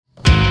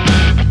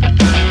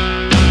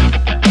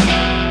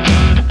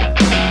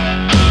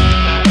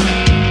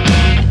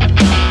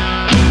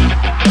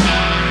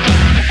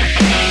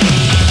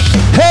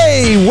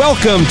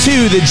welcome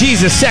to the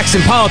Jesus, Sex,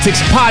 and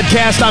Politics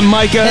podcast. I'm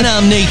Micah. And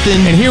I'm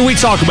Nathan. And here we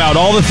talk about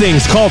all the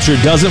things culture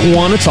doesn't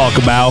want to talk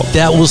about.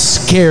 That will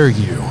scare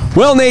you.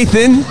 Well,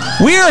 Nathan,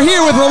 we are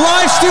here with a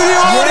live studio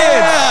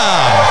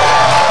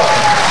audience.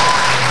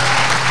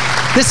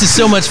 This is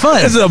so much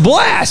fun. This is a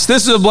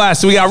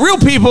blast. So we got real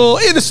people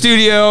in the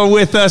studio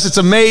with us. It's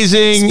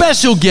amazing.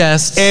 Special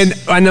guests. And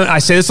I know I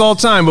say this all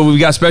the time, but we've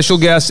got special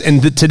guests,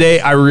 and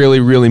today I really,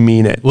 really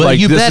mean it. Well,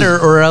 you better,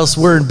 or else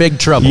we're in big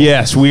trouble.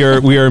 Yes, we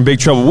are in big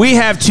trouble. We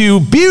have two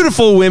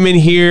beautiful women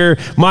here,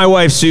 my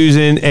wife,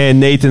 Susan, and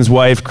Nathan's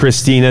wife,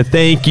 Christina.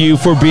 Thank you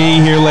for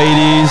being here,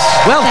 ladies.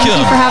 Welcome. Thank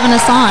you for having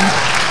us on.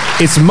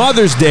 It's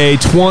Mother's Day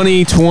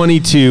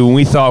 2022, and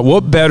we thought,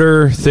 what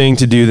better thing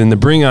to do than to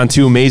bring on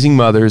two amazing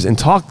mothers and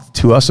talk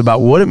to us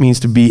about what it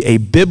means to be a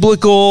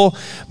biblical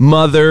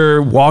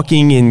mother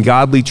walking in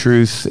godly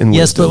truth and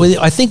wisdom. Yes,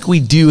 but I think we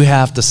do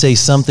have to say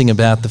something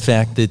about the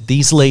fact that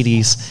these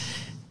ladies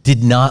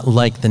did not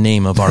like the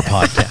name of our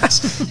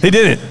podcast. They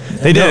didn't.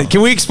 Can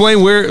we explain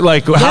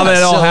how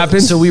that all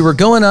happened? So we were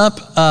going up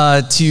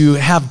to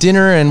have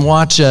dinner and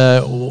watch.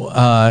 What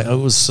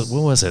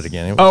was it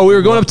again? We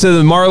were going up to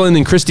the Marlon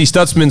and Christy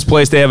Stutzman's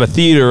place. They have a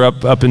theater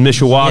up in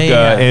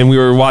Mishawaka, and we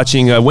were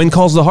watching When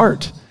Calls the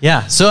Heart.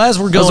 Yeah. So as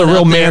we're going,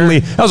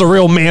 that was a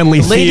real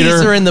manly theater.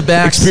 Ladies are in the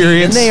back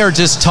experience, and they are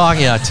just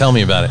talking. Yeah, tell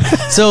me about it.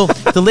 So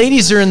the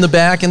ladies are in the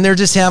back, and they're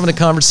just having a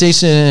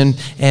conversation.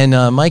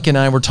 And Mike and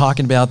I were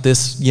talking about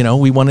this. You know,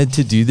 we wanted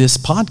to do this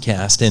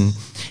podcast,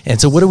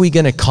 and so what are we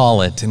going to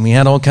call it? And we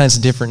had all kinds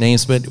of different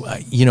names, but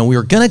we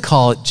were going to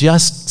call it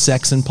Just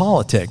Sex and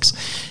Politics.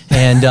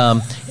 And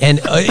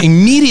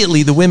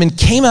immediately the women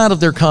came out of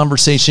their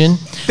conversation.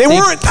 They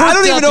weren't. I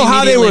don't even know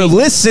how they were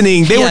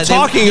listening. They were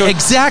talking.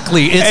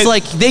 Exactly. It's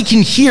like they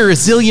can hear a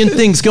zillion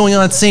things going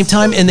on at the same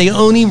time, and they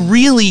only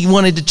really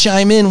wanted to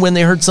chime in when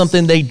they heard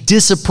something they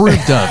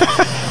disapproved of.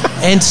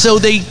 And so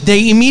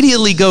they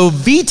immediately go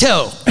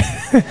veto.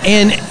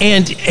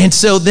 And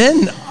so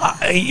then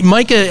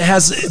Micah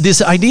has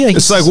this idea.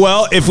 It's like,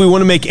 well, if we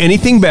want to make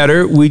anything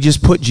better, we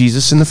just put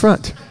Jesus in the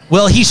front.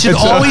 Well, he should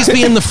always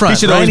be in the front. He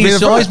should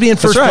always be in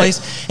first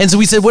place. And so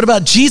we said, what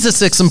about Jesus,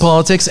 Sex, and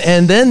Politics?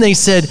 And then they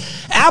said,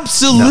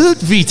 absolute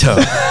veto.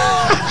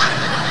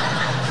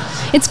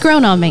 It's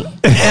grown on me.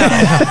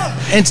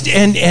 And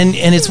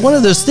it's one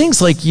of those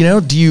things like, do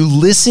you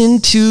listen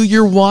to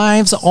your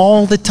wives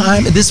all the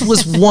time? This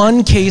was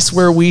one case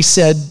where we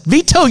said,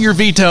 veto your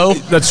veto.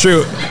 That's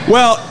true.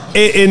 Well,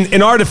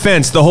 in our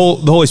defense, the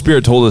Holy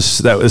Spirit told us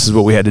that this is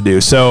what we had to do.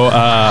 So,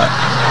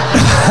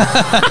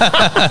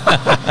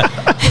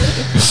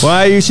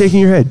 why are you shaking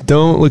your head?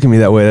 Don't look at me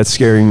that way. That's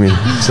scaring me.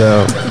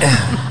 So,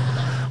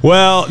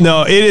 well,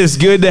 no, it is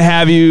good to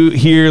have you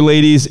here,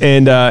 ladies,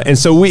 and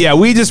so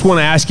we just want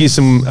to ask you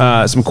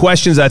some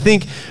questions. I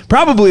think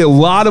probably a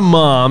lot of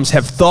moms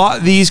have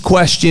thought these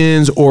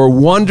questions or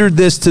wondered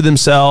this to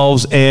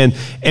themselves, and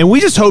we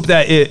just hope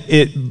that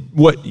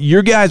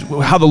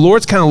how the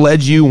Lord's kind of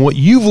led you and what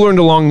you've learned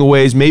along the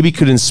ways maybe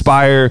could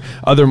inspire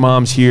other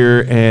moms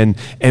here, and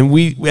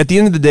we at the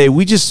end of the day,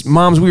 we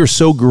are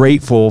so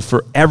grateful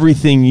for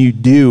everything you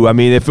do. I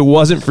mean, if it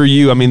wasn't for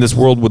you, this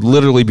world would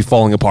literally be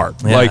falling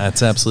apart. Yeah,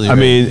 that's absolutely. I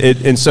mean,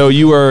 and so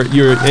you're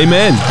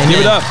amen. Give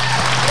it up.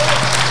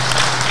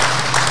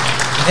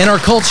 And our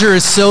culture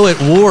is so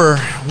at war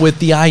with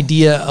the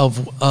idea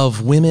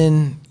of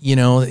women.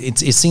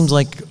 It seems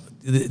like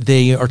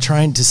they are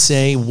trying to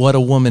say what a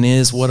woman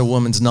is, what a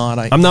woman's not.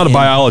 I'm not a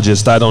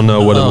biologist. I don't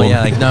know what a woman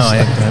is.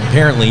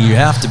 Apparently you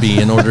have to be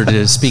in order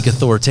to speak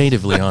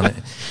authoritatively on it.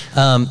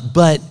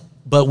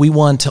 But we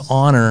want to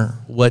honor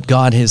what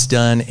God has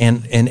done,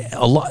 and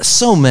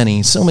so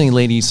many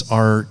ladies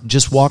are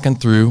just walking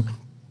through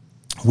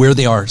where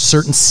they are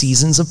certain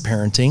seasons of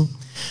parenting.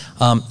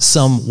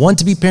 Some want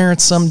to be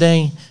parents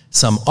someday.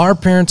 Some are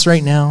parents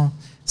right now.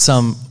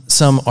 Some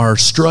are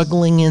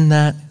struggling in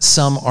that.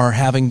 Some are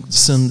having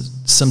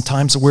some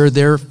times where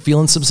they're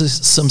feeling some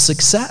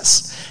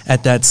success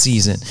at that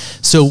season.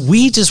 So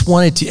we just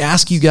wanted to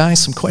ask you guys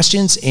some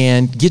questions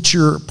and get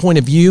your point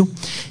of view,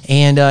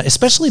 and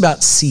especially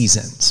about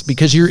seasons,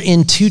 because you're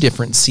in two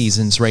different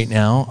seasons right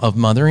now of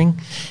mothering.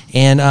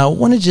 And I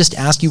want to just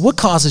ask you, what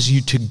causes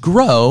you to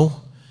grow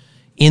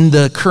in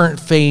the current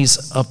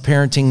phase of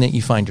parenting that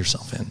you find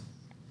yourself in?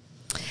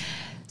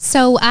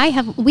 So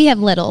we have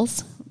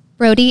littles.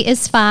 Brody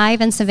is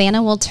 5 and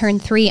Savannah will turn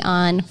 3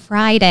 on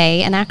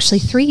Friday. And actually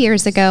 3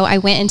 years ago, I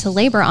went into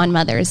labor on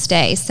Mother's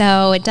Day.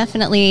 So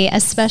definitely a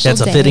special day.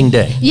 That's a fitting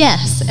day.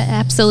 Yes,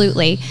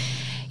 absolutely.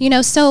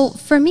 So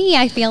for me,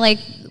 I feel like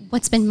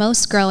what's been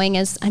most growing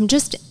is I'm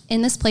just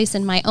in this place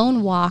in my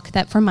own walk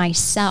that for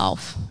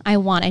myself, I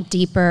want a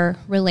deeper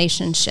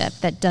relationship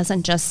that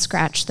doesn't just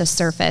scratch the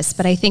surface.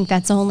 But I think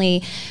that's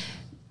only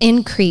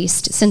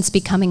increased since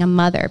becoming a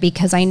mother,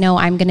 because I know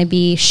I'm going to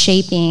be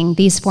shaping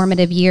these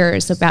formative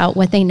years about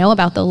what they know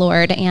about the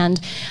Lord. And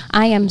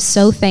I am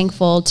so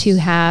thankful to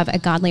have a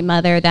godly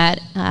mother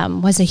that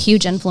was a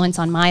huge influence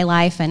on my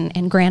life,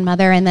 and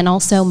grandmother. And then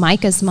also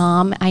Micah's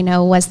mom, I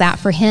know, was that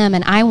for him.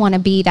 And I want to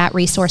be that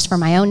resource for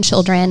my own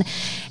children.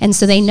 And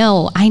so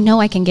I know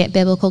I can get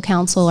biblical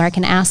counsel, or I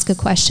can ask a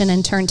question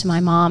and turn to my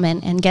mom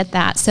and get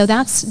that. So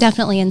that's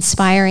definitely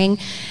inspiring,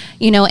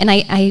 and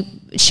I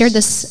shared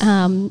this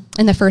in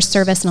the first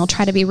service, and I'll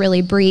try to be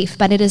really brief,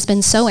 but it has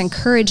been so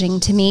encouraging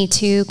to me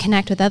to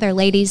connect with other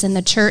ladies in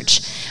the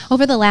church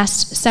over the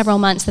last several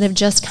months that have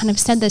just kind of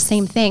said the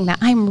same thing, that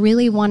I'm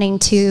really wanting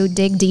to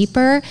dig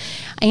deeper,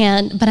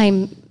 but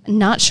I'm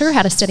not sure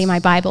how to study my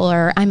Bible,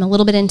 or I'm a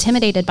little bit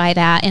intimidated by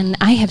that, and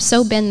I have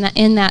so been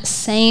in that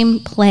same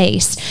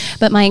place.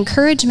 But my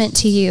encouragement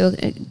to you,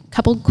 a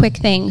couple quick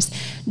things: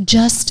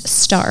 just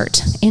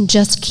start and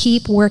just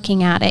keep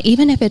working at it,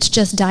 even if it's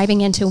just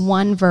diving into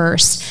one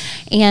verse,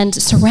 and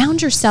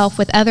surround yourself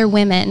with other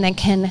women that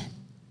can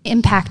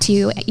impact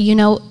you.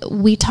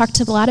 We talked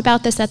a lot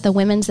about this at the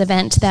women's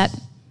event, that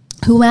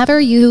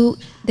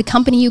the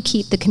company you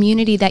keep, the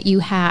community that you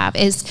have,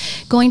 is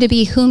going to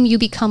be whom you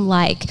become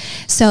like.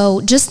 So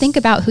just think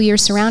about who you're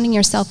surrounding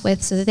yourself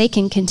with, so that they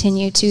can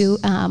continue to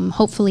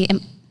hopefully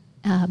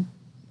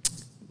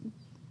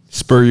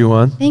spur you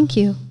on. Thank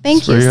you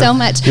so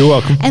much. You're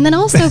welcome. And then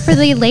also for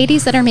the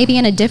ladies that are maybe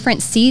in a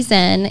different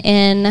season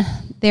in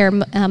their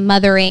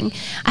mothering,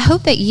 I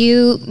hope that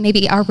you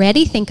maybe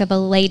already think of a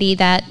lady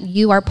that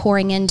you are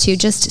pouring into,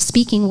 just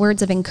speaking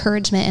words of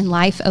encouragement and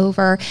life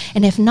over.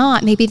 And if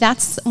not, maybe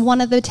that's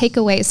one of the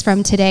takeaways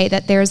from today,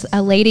 that there's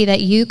a lady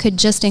that you could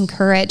just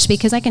encourage,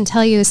 because I can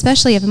tell you,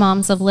 especially if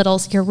moms of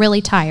littles, you're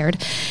really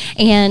tired.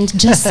 And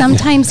just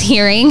sometimes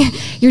hearing,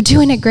 you're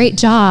doing a great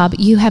job,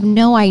 you have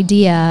no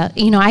idea.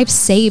 I've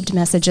saved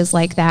messages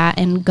like that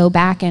and go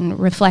back and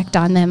reflect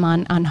on them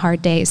on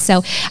hard days.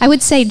 So I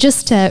would say,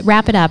 just to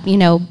wrap it up,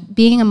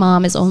 being a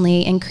mom has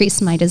only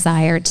increased my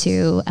desire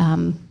to,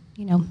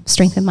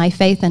 strengthen my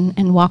faith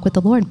and walk with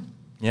the Lord.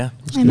 Yeah.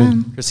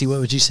 Amen. Chrissy,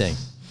 what would you say?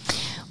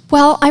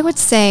 Well, I would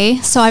say,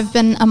 so I've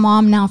been a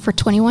mom now for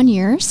 21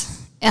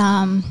 years,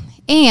 and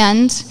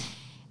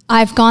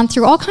I've gone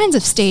through all kinds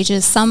of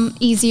stages, some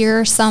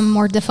easier, some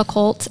more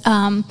difficult.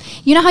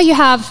 You know how you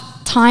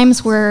have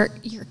times where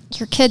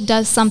your kid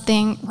does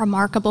something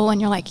remarkable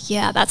and you're like,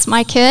 yeah, that's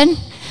my kid?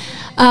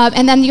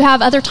 And then you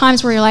have other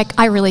times where you're like,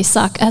 I really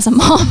suck as a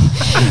mom.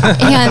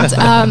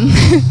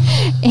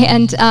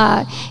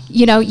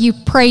 You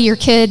pray your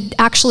kid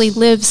actually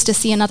lives to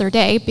see another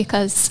day,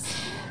 because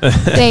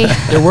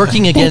they're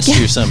working against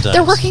you sometimes.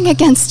 They're working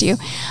against you.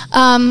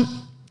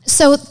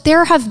 So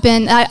there have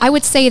been, I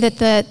would say that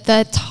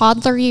the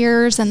toddler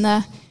years and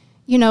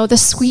the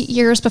sweet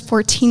years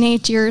before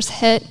teenage years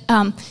hit,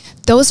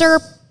 those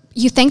are,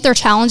 you think they're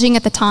challenging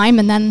at the time,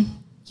 and then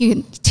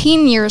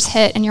teen years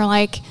hit and you're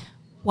like,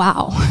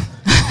 wow.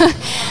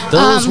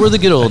 Those were the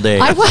good old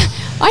days.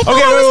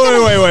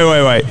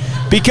 Wait.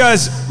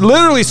 Because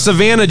literally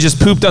Savannah just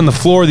pooped on the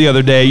floor the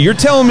other day. You're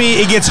telling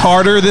me it gets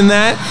harder than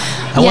that?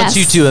 I want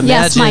you to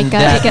imagine Micah,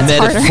 that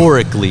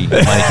metaphorically,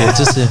 Micah.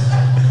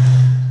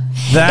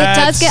 It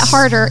does get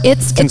harder.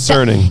 It's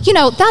concerning.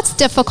 That's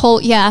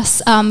difficult,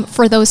 yes,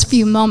 for those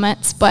few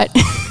moments, but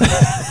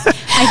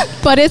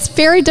but it's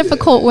very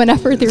difficult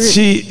whenever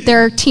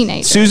they're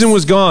teenagers. Susan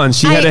was gone.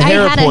 She had a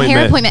hair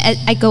appointment.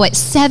 I go at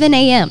 7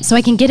 a.m. so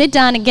I can get it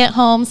done and get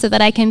home, so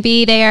that I can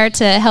be there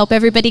to help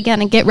everybody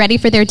kind of get ready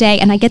for their day.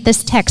 And I get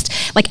this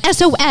text like,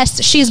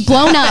 SOS, she is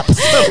blown up.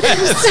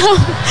 So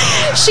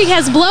she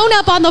has blown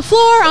up on the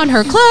floor, on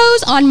her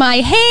clothes, on my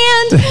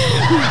hand.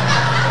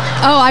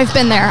 Oh, I've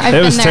been there.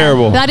 It was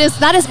terrible. That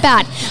is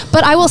bad.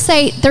 But I will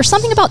say, there's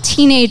something about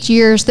teenage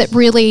years that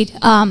really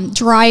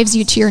drives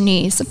you to your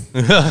knees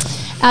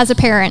as a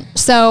parent.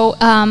 So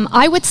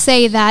I would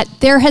say that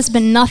there has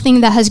been nothing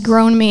that has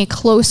grown me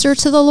closer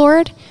to the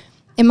Lord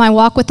in my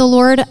walk with the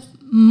Lord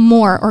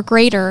more or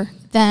greater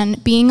than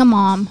being a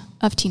mom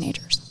of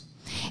teenagers.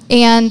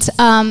 And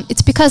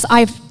it's because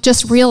I've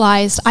just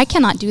realized I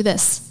cannot do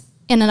this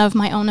in and of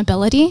my own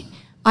ability.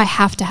 I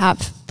have to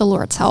have the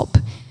Lord's help.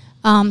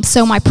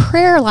 So my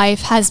prayer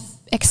life has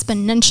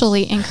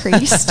exponentially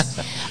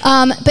increased.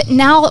 But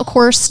now, of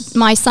course,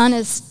 my son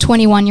is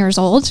 21 years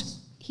old.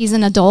 He's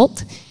an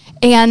adult.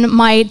 And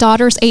my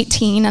daughter's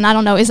 18. And I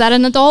don't know, is that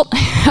an adult?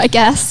 I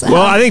guess.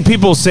 Well, I think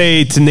people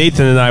say to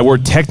Nathan and I, we're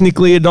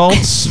technically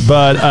adults,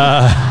 but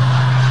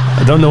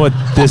I don't know what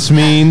this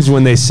means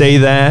when they say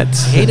that.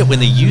 I hate it when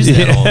they use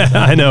that all the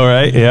time. I know,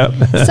 right? Yep.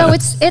 So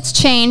it's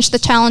changed. The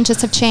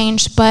challenges have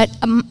changed. But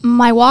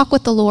my walk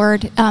with the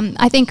Lord,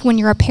 I think when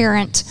you're a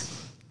parent,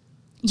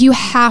 you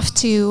have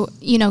to,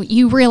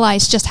 you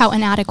realize just how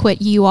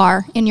inadequate you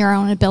are in your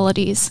own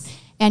abilities,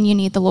 and you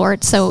need the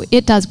Lord. So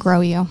it does grow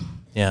you.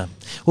 Yeah.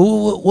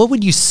 Well, what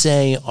would you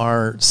say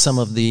are some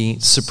of the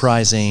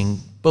surprising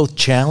both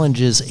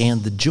challenges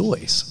and the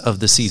joys of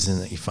the season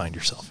that you find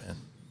yourself in?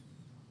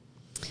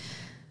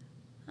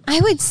 I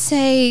would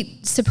say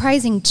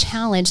surprising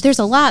challenge. There's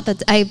a lot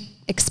that I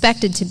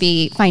expected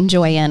to find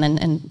joy in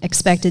and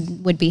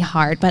expected would be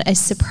hard, but a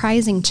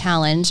surprising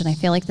challenge. And I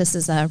feel like this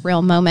is a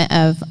real moment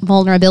of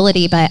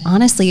vulnerability, but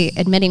honestly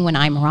admitting when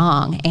I'm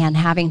wrong and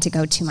having to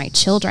go to my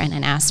children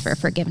and ask for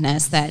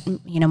forgiveness that,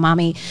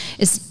 mommy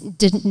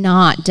did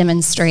not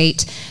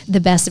demonstrate the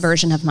best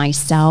version of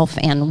myself,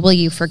 and will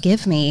you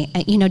forgive me?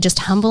 Just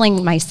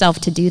humbling myself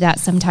to do that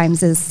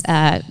sometimes is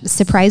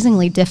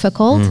surprisingly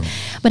difficult.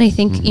 But I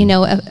think,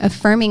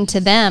 affirming to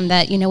them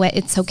that, what,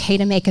 it's okay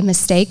to make a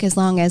mistake as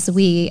long as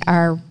we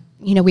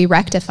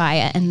rectify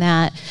it, and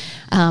that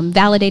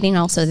validating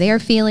also their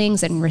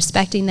feelings and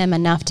respecting them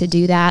enough to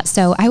do that.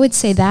 So I would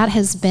say that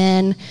has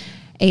been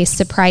a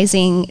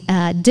surprising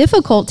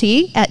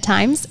difficulty at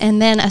times,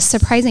 and then a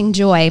surprising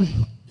joy.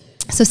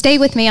 So stay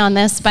with me on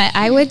this, but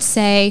I would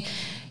say,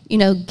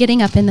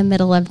 getting up in the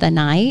middle of the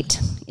night,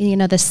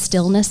 the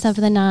stillness of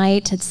the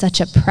night, it's such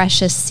a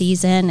precious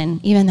season,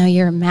 and even though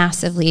you're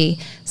massively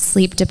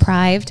sleep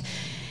deprived.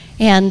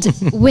 And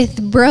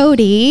with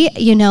Brody,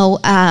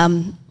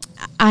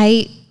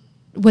 I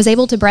was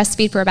able to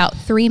breastfeed for about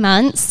 3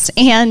 months,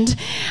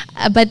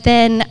 but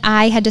then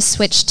I had to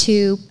switch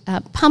to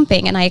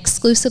pumping, and I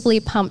exclusively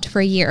pumped for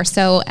a year.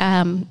 So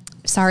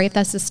sorry if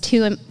this is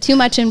too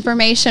much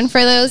information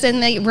for those in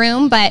the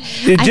room, but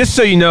just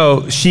so you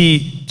know,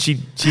 she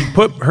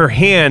put her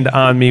hand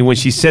on me when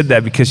she said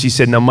that, because she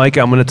said, "Now,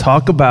 Micah, I'm going to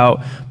talk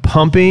about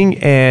pumping,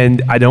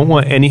 and I don't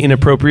want any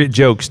inappropriate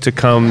jokes to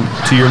come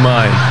to your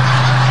mind."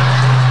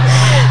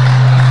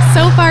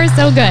 So far,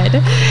 so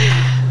good.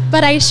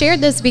 But I shared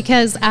this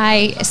because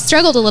I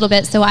struggled a little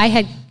bit, so I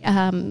had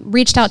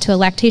reached out to a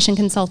lactation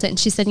consultant, and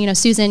she said,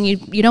 Susan, you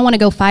don't want to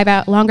go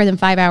longer than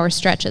 5-hour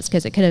stretches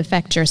because it could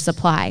affect your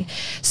supply.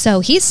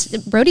 So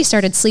Brody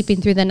started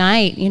sleeping through the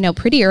night,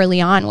 pretty early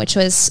on, which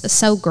was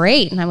so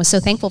great, and I was so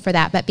thankful for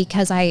that. But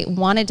because I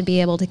wanted to be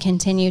able to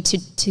continue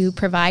to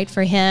provide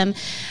for him,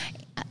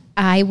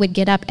 I would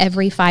get up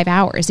every 5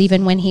 hours,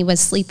 even when he was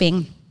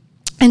sleeping.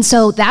 And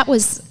so that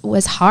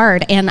was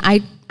hard, and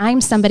I'm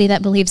somebody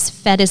that believes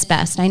fed is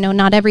best. I know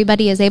not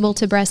everybody is able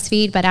to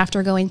breastfeed, but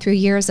after going through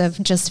years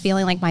of just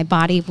feeling like my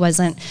body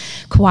wasn't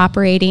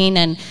cooperating,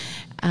 and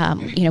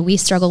we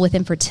struggle with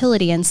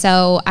infertility, and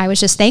so I was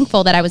just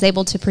thankful that I was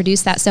able to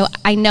produce that. So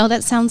I know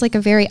that sounds like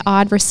a very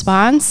odd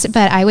response,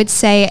 but I would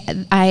say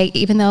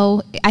even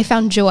though I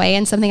found joy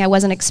in something I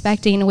wasn't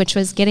expecting, which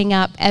was getting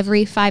up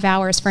every 5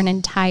 hours for an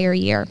entire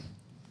year.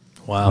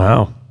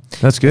 Wow.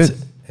 That's good.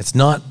 It's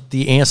not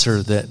the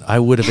answer that I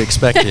would have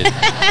expected.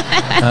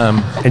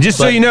 And just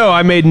so you know,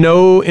 I made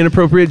no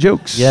inappropriate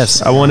jokes.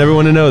 Yes. I want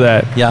everyone to know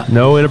that. Yeah.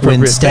 No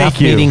inappropriate. When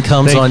staff meeting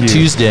comes on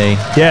Tuesday,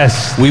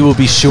 yes, we will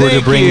be sure to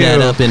bring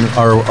that up in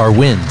our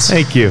wins.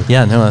 Thank you.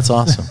 Yeah, no, that's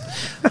awesome.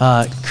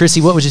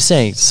 Chrissy, what would you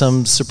say?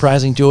 Some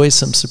surprising joys,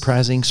 some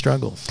surprising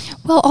struggles?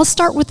 Well, I'll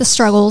start with the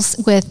struggles,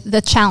 with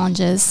the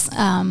challenges.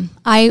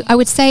 I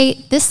would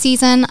say this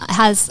season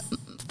has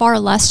far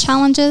less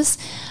challenges,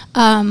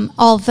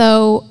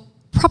 although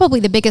probably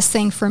the biggest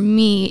thing for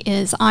me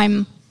is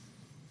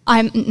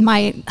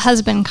my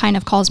husband kind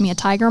of calls me a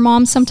tiger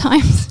mom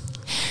sometimes.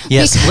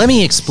 Yes, let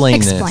me explain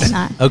this. Explain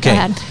that. Okay. Go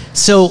ahead.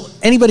 So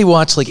anybody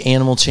watch like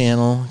Animal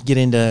Channel? Get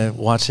into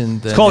watching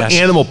the... It's called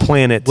Animal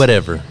Planet.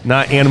 Whatever.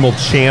 Not Animal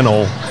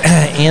Channel.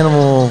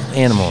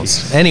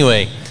 Animals.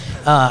 Anyway,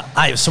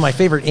 so my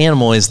favorite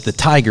animal is the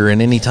tiger,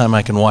 and anytime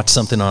I can watch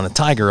something on a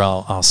tiger,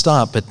 I'll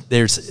stop. But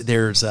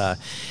there's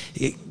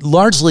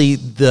largely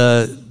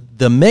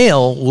the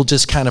male will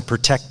just kind of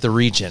protect the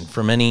region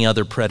from any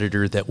other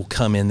predator that will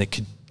come in that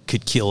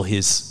could kill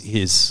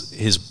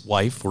his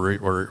wife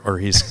or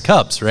his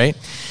cubs, right?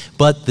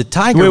 But the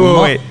tiger...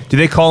 Wait. Do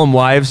they call them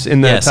wives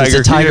in the yes, tiger? Yes,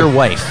 it's a tiger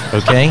wife,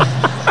 okay? All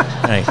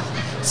right.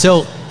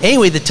 So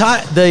anyway,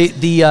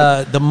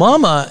 the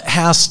mama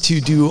has to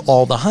do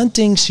all the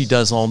hunting. She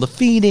does all the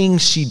feeding.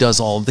 She does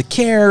all the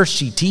care.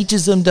 She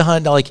teaches them to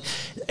hunt. Like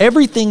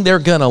everything they're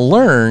going to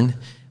learn.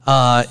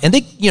 And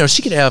they,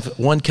 she could have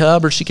 1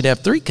 cub or she could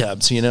have 3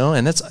 cubs,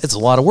 and it's a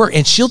lot of work.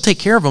 And she'll take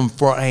care of them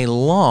for a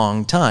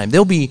long time.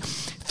 They'll be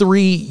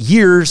 3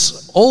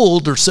 years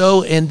old or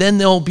so, and then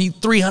they'll be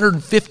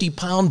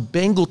 350-pound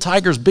Bengal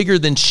tigers bigger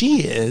than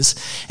she is,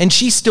 and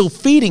she's still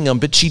feeding them.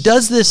 But she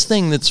does this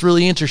thing that's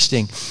really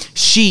interesting.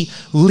 She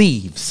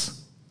leaves.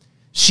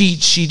 She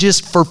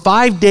just, for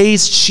 5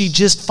 days, she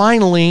just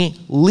finally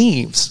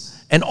leaves.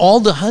 And all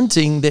the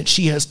hunting that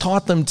she has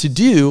taught them to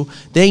do,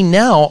 they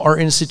now are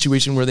in a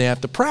situation where they have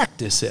to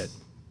practice it.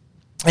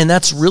 And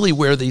that's really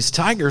where these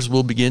tigers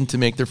will begin to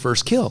make their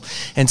first kill.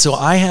 And so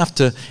I have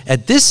to,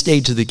 at this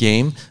stage of the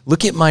game,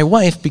 look at my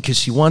wife because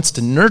she wants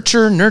to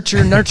nurture,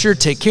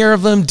 take care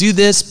of them, do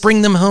this,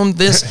 bring them home,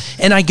 this.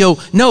 And I go,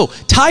 no,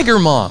 tiger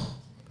mom.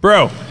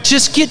 Bro.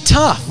 Just get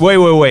tough.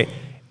 Wait.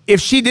 If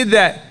she did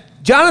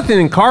that, Jonathan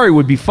and Kari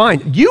would be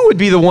fine. You would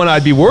be the one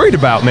I'd be worried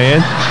about,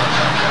 man.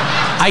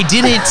 I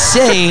didn't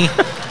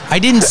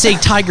say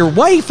tiger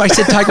wife. I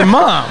said tiger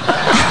mom.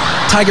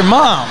 Tiger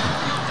mom.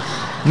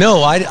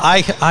 No,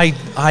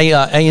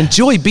 I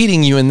enjoy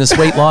beating you in this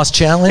weight loss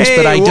challenge,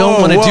 but I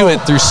don't want to do it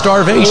through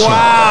starvation.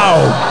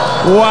 Wow.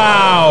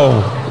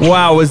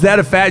 Wow. Was that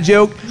a fat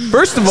joke?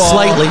 First of all,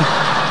 Slightly.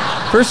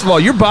 First of all,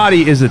 your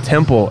body is a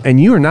temple, and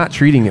you are not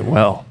treating it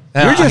well.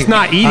 You're just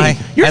not eating.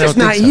 You're just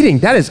not eating.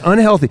 That is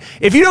unhealthy.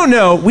 If you don't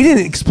know, we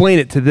didn't explain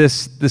it to the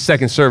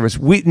second service.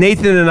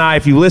 Nathan and I,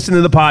 if you listen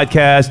to the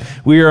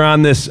podcast, we are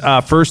on this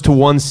first to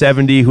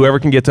 170. Whoever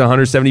can get to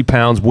 170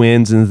 pounds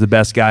wins and is the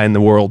best guy in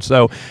the world.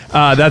 So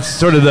that's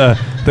sort of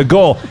the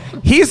goal.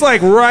 He's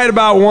like right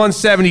about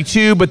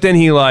 172, but then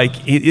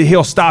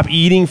he'll stop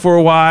eating for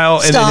a while.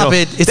 Stop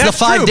it. It's the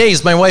 5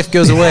 days my wife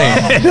goes away.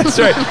 That's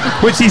right.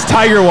 Which he's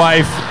Tiger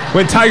Wife.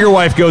 When Tiger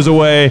Wife goes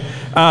away.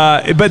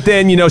 But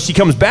then, she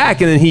comes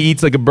back and then he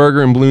eats like a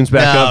burger and balloons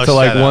back up to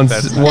like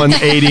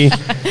 180.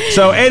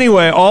 So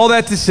anyway, all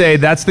that to say,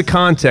 that's the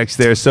context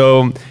there.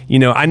 So,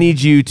 I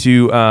need you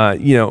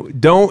to,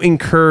 don't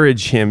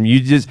encourage him.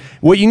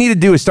 What you need to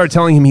do is start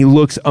telling him he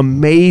looks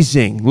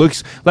amazing.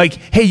 Looks like,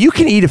 hey, you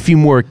can eat a few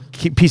more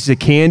pieces of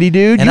candy,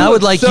 dude. And I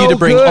would like you to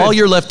bring all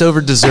your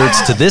leftover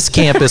desserts to this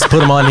campus, put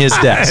them on his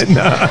desk.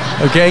 No.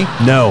 Okay?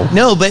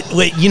 No, but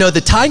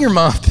the Tiger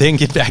Mom thing,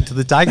 get back to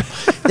the Tiger.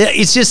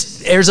 It's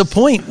just, there's a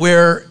point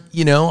where,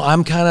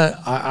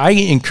 I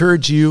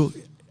encourage you.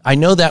 I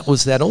know that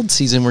was that old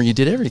season where you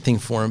did everything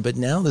for him, but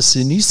now this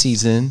is a new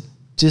season.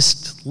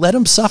 Just let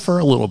them suffer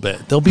a little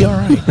bit. They'll be all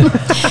right.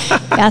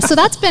 Yeah, so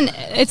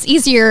it's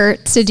easier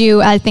to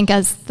do, I think,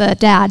 as the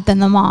dad than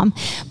the mom.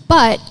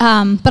 But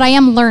I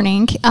am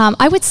learning.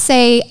 I would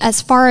say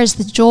as far as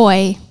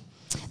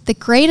the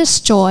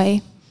greatest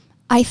joy,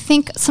 I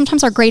think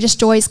sometimes our greatest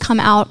joys come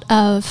out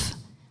of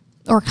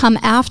or come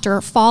after,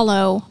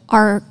 follow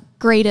our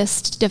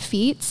greatest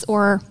defeats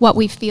or what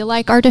we feel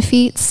like are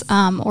defeats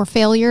or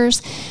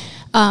failures.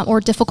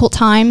 Or difficult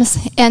times.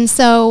 And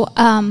so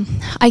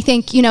I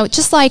think,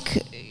 just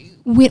like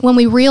when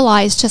we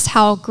realize just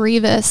how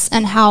grievous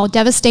and how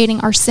devastating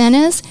our sin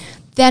is,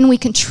 then we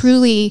can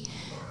truly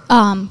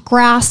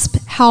grasp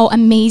how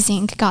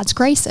amazing God's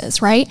grace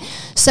is, right?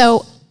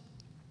 So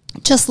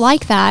just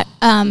like that,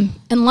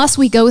 unless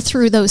we go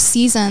through those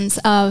seasons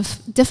of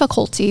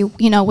difficulty,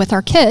 with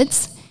our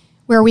kids,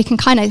 where we can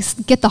kind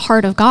of get the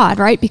heart of God,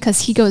 right?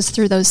 Because he goes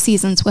through those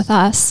seasons with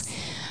us.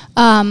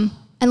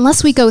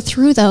 Unless we go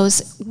through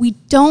those, we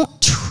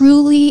don't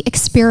truly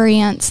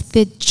experience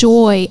the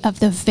joy of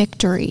the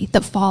victory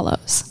that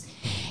follows.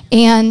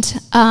 And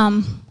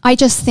I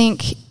just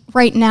think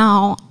right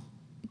now,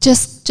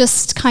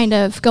 just kind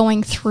of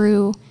going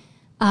through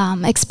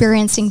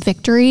experiencing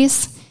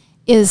victories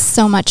is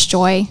so much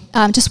joy.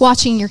 Just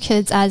watching your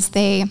kids as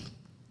they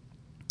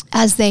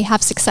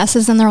have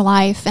successes in their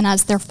life and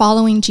as they're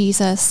following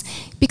Jesus,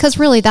 because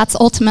really that's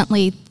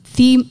ultimately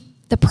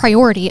the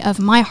priority of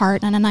my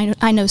heart, and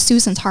I know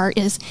Susan's heart,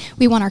 is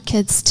we want our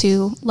kids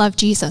to love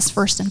Jesus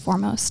first and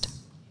foremost.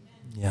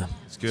 Yeah.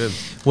 It's good.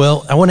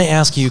 Well, I want to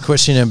ask you a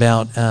question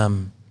about,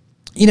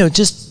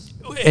 just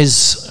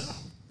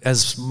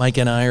as Mike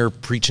and I are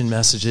preaching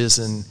messages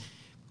and,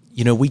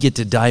 we get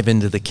to dive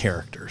into the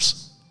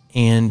characters.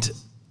 And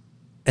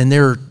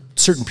there are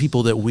certain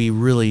people that we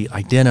really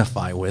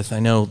identify with. I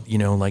know,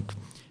 like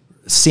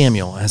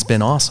Samuel has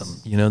been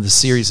awesome. The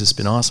series has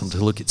been awesome to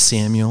look at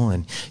Samuel,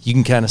 and you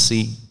can kind of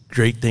see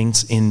great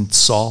things in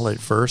Saul at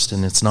first,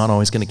 and it's not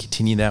always going to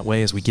continue that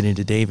way. As we get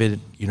into David,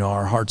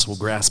 our hearts will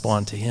grasp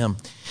onto him.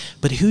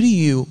 But who do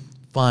you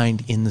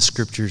find in the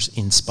scriptures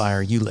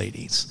inspire you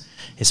ladies,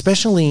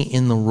 especially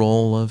in the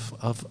role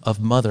of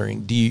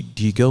mothering? Do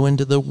you go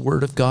into the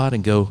Word of God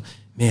and go,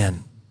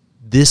 man,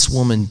 this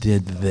woman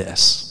did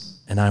this,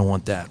 and I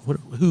want that?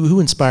 Who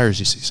inspires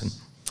you, Susan?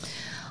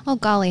 Oh,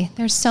 golly,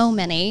 there's so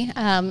many.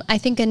 I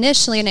think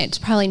initially, and it's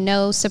probably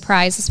no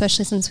surprise,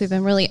 especially since we've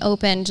been really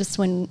open just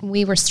when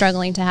we were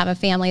struggling to have a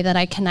family, that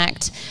I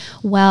connect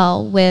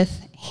well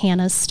with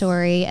Hannah's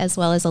story as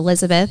well as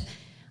Elizabeth.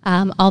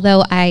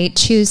 Although I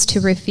choose to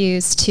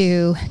refuse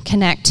to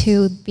connect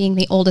to being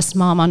the oldest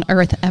mom on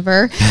earth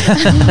ever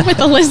with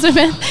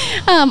Elizabeth.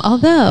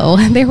 Although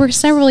there were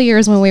several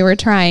years when we were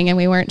trying and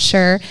we weren't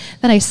sure,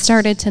 that I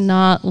started to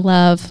not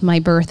love my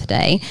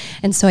birthday.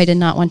 And so I did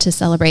not want to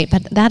celebrate.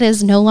 But that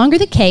is no longer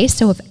the case.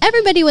 So if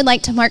everybody would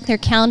like to mark their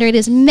calendar, it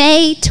is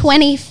May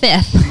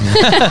 25th.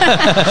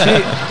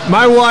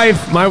 My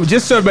wife,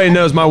 just so everybody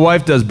knows, my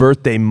wife does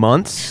birthday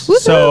months.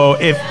 Woo-hoo.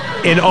 So if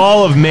in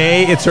all of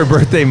May, it's her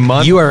birthday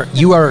month.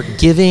 You are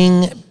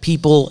giving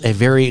people a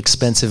very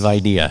expensive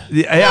idea.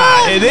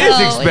 Yeah, it is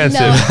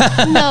expensive.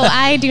 No,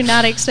 I do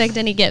not expect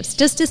any gifts.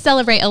 Just to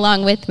celebrate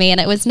along with me. And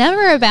it was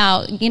never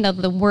about,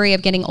 the worry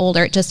of getting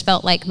older. It just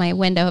felt like my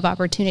window of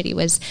opportunity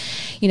was,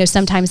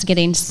 sometimes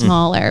getting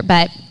smaller.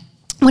 But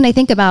when I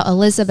think about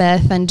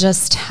Elizabeth and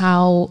just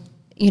how,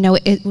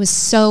 it was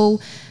so,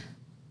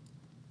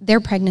 their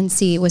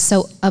pregnancy was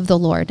so of the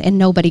Lord, and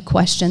nobody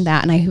questioned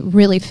that. And I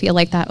really feel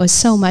like that was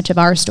so much of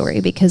our story,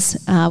 because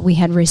we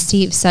had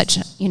received such,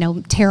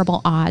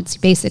 terrible odds.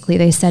 Basically,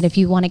 they said, if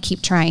you want to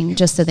keep trying,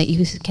 just so that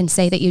you can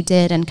say that you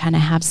did and kind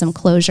of have some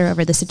closure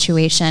over the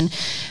situation.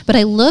 But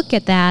I look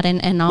at that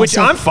and also... Which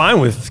I'm fine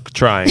with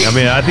trying. I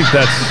mean, I think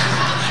that's...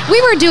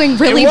 We were doing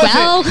really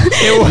well.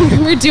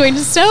 We were doing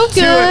so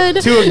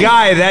good. To a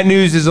guy, that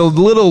news is a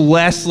little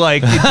less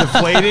like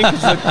deflating.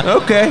 It's like,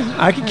 okay,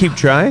 I can keep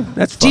trying.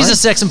 That's fine.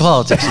 Jesus, sex, and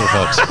politics here,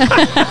 folks.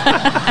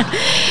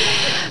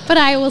 But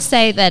I will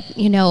say that,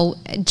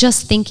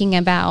 just thinking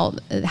about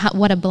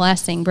what a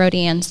blessing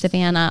Brody and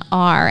Savannah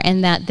are,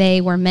 and that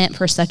they were meant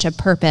for such a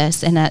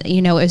purpose, and that,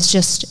 it was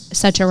just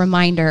such a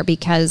reminder,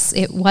 because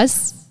it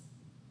was,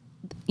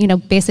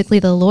 basically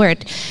the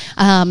Lord.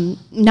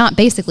 Not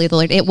basically the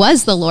Lord, it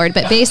was the Lord,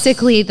 but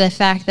basically the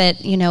fact that,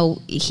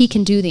 he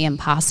can do the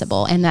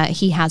impossible, and that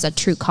he has a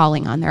true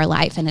calling on their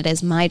life. And it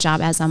is my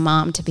job as a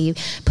mom to be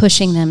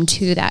pushing them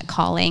to that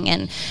calling,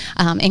 and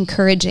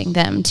encouraging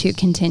them to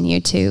continue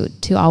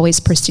to always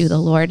pursue the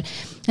Lord.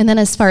 And then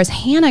as far as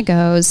Hannah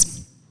goes,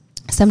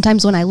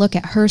 sometimes when I look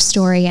at her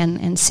story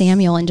and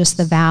Samuel, and just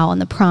the vow and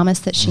the promise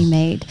that she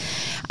made,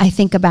 I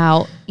think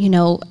about,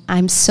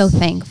 I'm so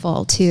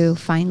thankful to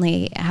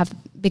finally have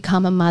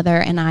become a mother,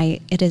 and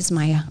it is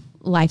my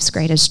life's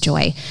greatest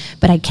joy.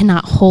 But I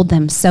cannot hold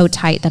them so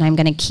tight that I'm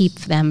going to keep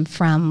them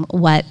from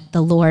what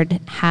the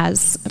Lord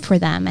has for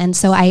them. And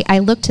so I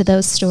look to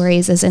those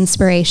stories as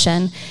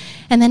inspiration.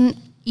 And then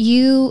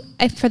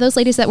for those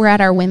ladies that were at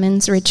our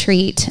women's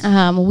retreat,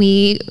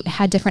 we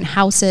had different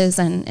houses,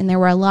 and there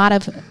were a lot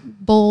of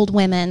bold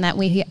women that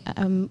we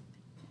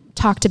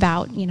talked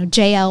about.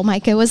 JL,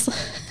 Micah was...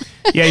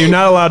 Yeah, you're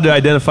not allowed to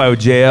identify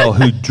with JL,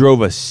 who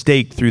drove a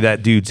stake through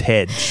that dude's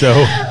head. So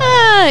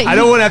I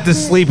don't want to have to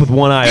sleep with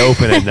one eye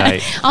open at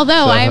night.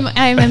 Although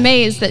I'm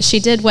amazed that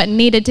she did what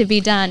needed to be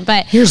done.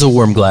 But here's a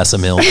warm glass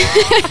of milk.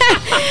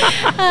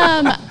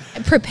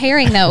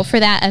 Preparing, though, for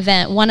that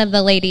event, one of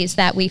the ladies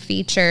that we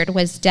featured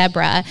was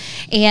Deborah.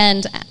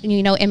 And,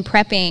 in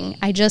prepping,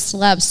 I just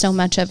love so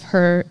much of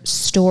her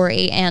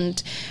story,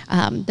 and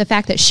the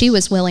fact that she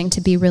was willing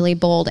to be really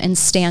bold and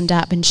stand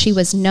up. And she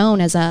was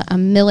known as a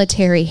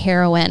military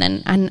heroine.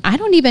 And I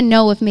don't even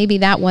know if maybe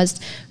that was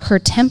her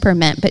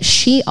temperament, but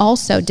she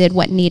also did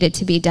what needed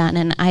to be done.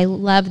 And I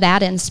love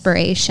that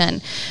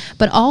inspiration.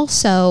 But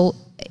also,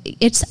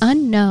 it's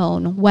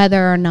unknown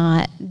whether or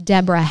not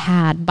Deborah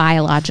had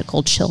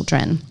biological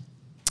children.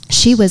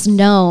 She was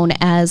known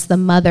as the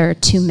mother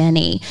to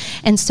many.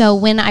 And so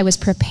when I was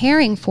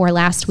preparing for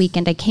last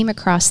weekend, I came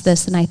across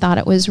this, and I thought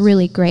it was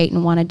really great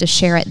and wanted to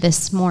share it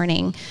this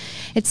morning.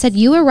 It said,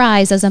 "You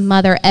arise as a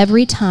mother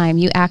every time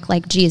you act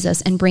like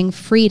Jesus and bring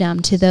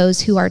freedom to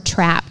those who are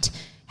trapped.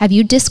 Have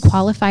you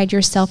disqualified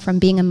yourself from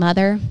being a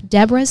mother?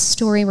 Deborah's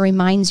story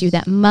reminds you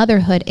that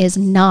motherhood is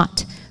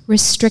not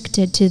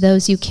restricted to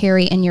those you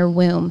carry in your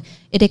womb.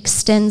 It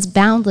extends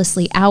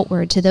boundlessly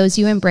outward to those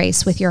you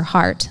embrace with your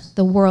heart.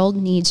 The world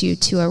needs you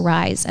to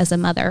arise as a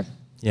mother."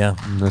 Yeah.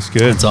 That's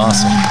good. That's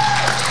awesome.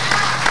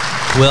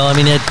 Well, I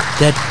mean,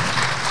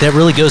 that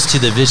really goes to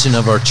the vision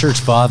of our church,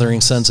 fathering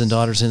sons and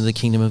daughters into the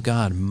kingdom of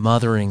God,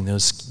 mothering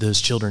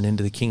those children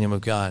into the kingdom of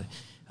God.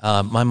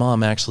 My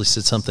mom actually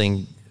said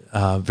something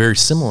very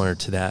similar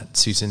to that,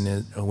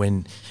 Susan,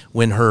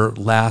 when her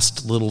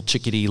last little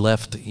chickadee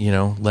left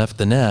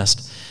the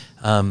nest.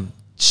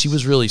 She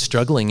was really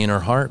struggling in her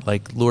heart,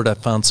 like, Lord, I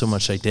found so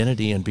much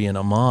identity in being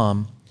a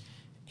mom,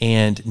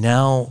 and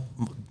now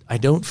I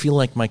don't feel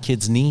like my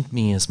kids need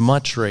me as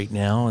much right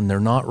now, and they're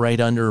not right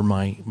under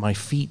my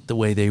feet the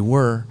way they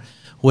were.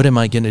 What am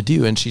I going to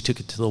do? And she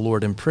took it to the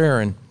Lord in prayer,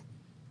 and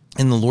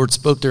the Lord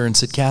spoke to her and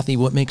said, "Kathy,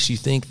 what makes you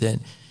think that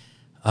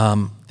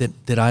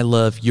I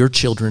love your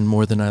children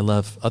more than I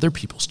love other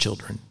people's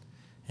children?"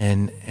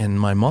 And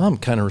my mom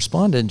kind of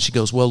responded, and she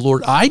goes, "Well,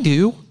 Lord, I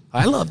do.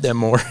 I love them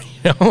more."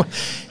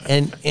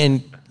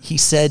 And he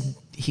said,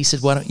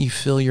 "Why don't you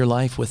fill your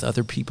life with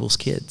other people's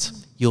kids?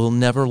 You'll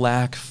never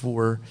lack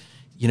for,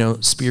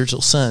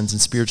 spiritual sons and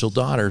spiritual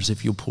daughters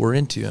if you'll pour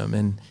into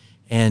them."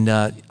 And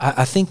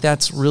I think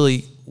that's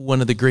really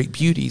one of the great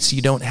beauties.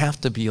 You don't have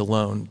to be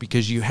alone,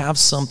 because you have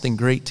something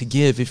great to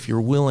give if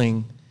you're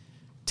willing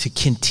to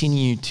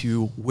continue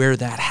to wear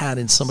that hat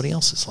in somebody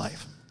else's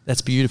life.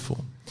 That's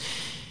beautiful.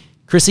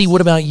 Chrissy,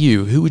 what about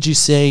you? Who would you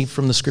say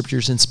from the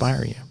scriptures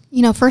inspire you?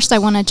 First I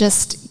want to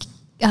just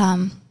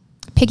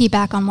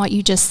piggyback on what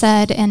you just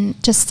said,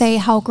 and just say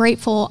how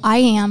grateful I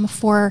am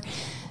for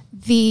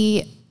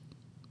the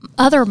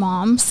other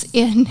moms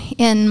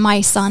in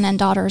my son and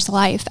daughter's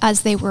life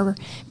as they were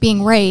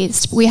being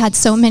raised. We had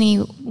so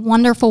many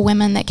wonderful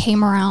women that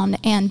came around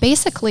and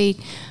basically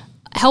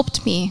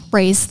helped me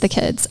raise the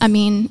kids. I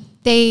mean,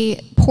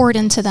 they poured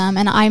into them,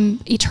 and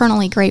I'm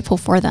eternally grateful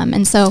for them.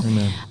 And so,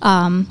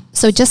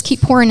 so just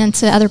keep pouring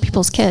into other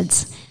people's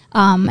kids,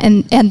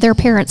 and their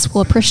parents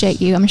will appreciate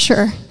you, I'm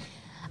sure.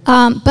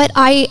 But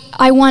I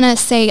want to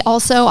say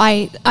also,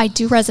 I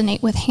do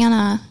resonate with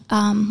Hannah,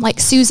 like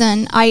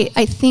Susan.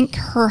 I think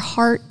her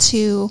heart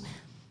to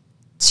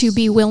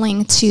be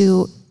willing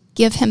to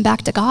give him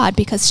back to God,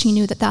 because she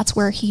knew that that's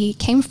where he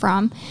came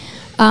from.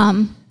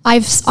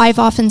 I've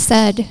often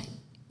said,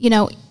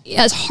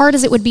 as hard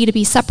as it would be to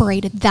be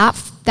separated,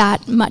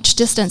 that much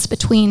distance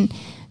between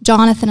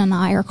Jonathan and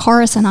I, or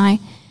Karis and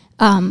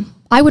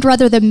I would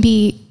rather them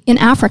be in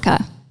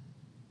Africa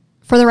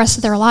for the rest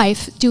of their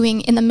life,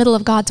 doing in the middle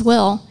of God's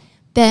will,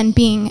 than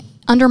being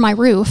under my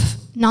roof,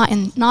 not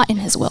in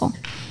his will.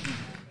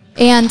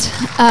 And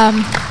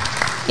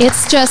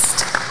it's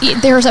just,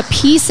 there's a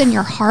peace in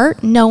your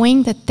heart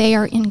knowing that they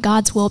are in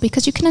God's will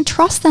because you can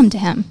entrust them to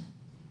him.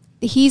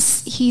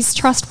 He's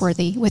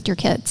trustworthy with your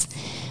kids.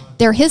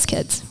 They're his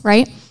kids,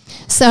 right?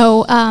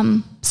 So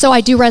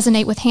I do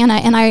resonate with Hannah,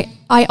 and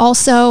I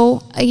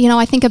also,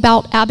 I think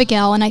about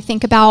Abigail, and I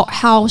think about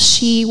how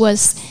she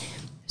was,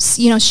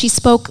 she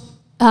spoke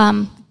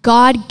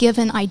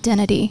God-given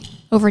identity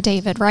over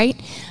David, right?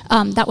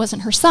 That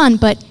wasn't her son,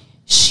 but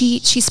she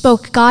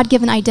spoke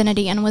God-given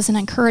identity and was an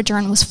encourager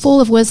and was full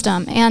of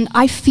wisdom. And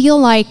I feel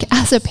like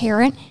as a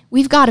parent,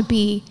 we've got to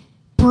be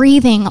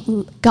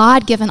breathing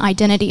God-given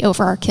identity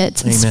over our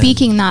kids and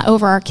speaking that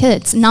over our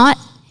kids. Not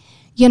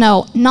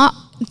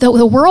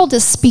the world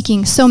is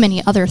speaking so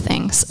many other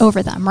things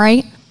over them,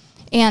 right?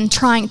 And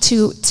trying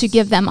to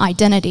give them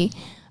identity.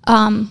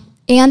 And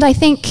I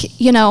think,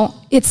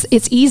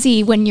 it's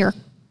easy when your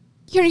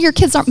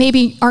kids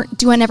aren't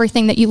doing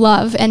everything that you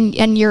love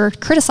and you're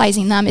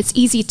criticizing them. It's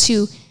easy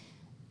to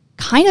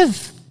kind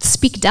of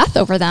speak death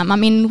over them. I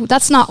mean,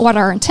 that's not what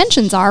our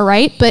intentions are,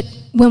 right? But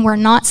when we're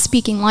not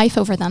speaking life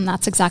over them,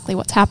 that's exactly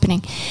what's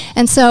happening.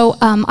 And so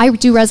I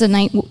do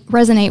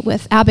resonate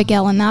with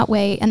Abigail in that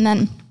way. And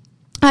then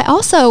I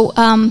also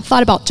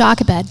thought about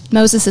Jochebed,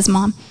 Moses'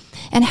 mom,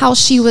 and how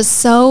she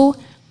was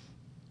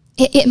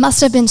it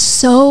must have been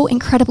so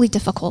incredibly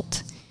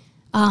difficult,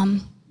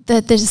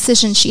 the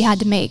decision she had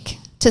to make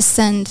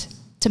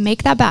to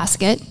make that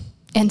basket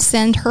and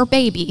send her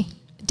baby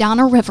down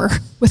a river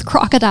with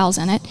crocodiles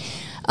in it.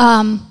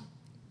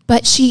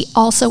 But she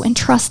also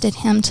entrusted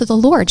him to the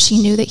Lord. She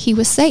knew that he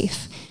was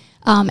safe.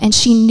 And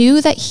she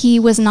knew that he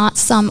was not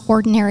some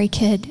ordinary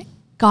kid.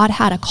 God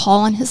had a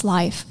call on his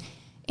life,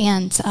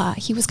 and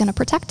he was going to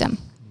protect him.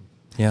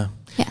 Yeah.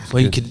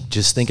 Well, you could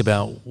just think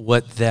about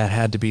what that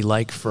had to be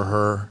like for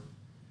her.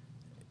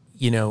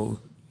 You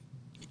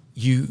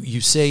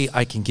say,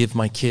 I can give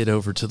my kid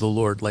over to the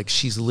Lord. Like,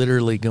 she's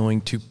literally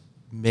going to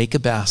make a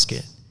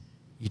basket.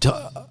 You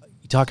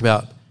talk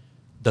about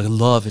the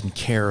love and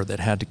care that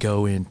had to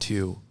go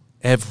into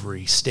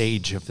every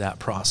stage of that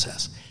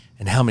process,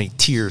 and how many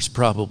tears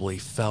probably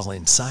fell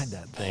inside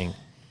that thing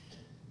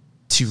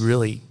to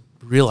really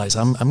realize,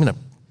 I'm going to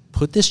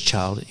put this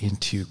child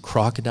into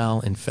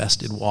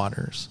crocodile-infested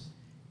waters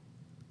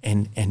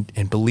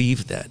and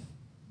believe that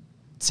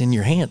it's in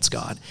your hands,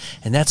 God.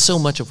 And that's so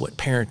much of what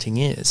parenting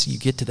is. You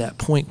get to that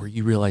point where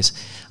you realize,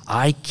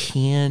 I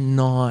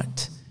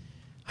cannot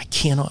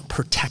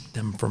protect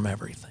them from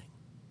everything.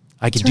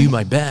 I can do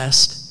my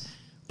best,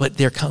 but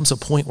there comes a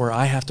point where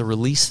I have to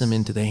release them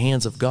into the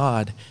hands of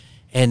God.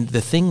 And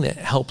the thing that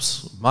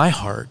helps my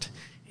heart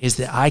is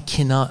that I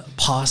cannot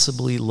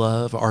possibly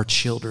love our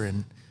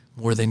children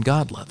more than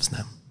God loves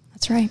them.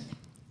 That's right.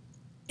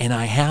 And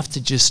I have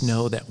to just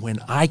know that when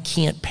I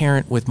can't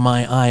parent with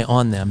my eye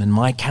on them and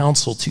my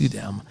counsel to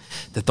them,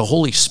 that the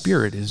Holy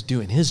Spirit is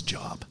doing his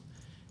job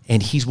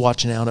and he's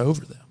watching out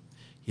over them.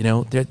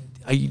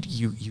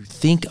 You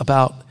think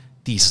about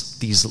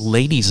these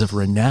ladies of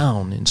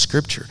renown in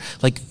Scripture.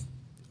 Like,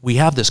 we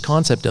have this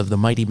concept of the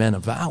mighty men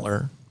of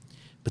valor,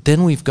 but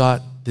then we've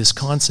got this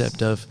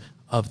concept of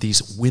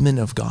these women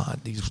of God,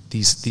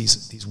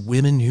 these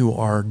women who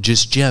are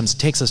just gems. It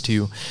takes us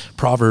to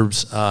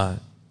Proverbs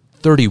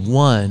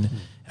 31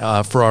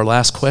 for our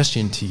last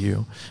question to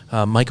you.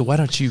 Micah, why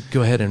don't you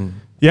go ahead and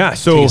take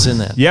us in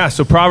that? Yeah,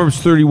 so Proverbs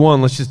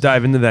 31, let's just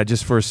dive into that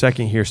just for a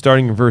second here.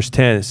 Starting in verse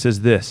 10, it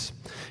says this: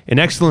 an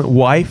excellent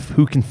wife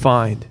who can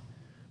find?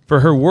 For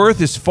her worth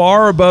is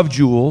far above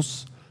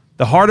jewels.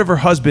 The heart of her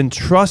husband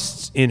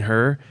trusts in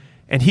her,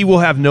 and he will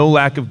have no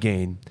lack of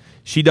gain.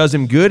 She does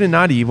him good and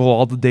not evil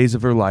all the days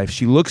of her life.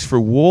 She looks for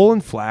wool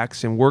and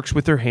flax and works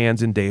with her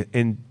hands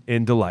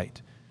in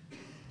delight.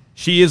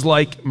 She is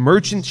like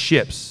merchant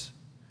ships.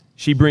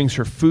 She brings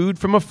her food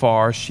from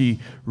afar. She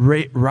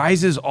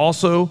rises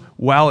also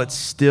while it's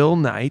still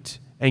night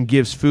and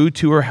gives food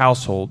to her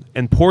household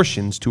and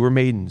portions to her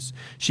maidens.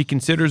 She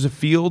considers a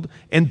field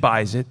and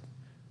buys it.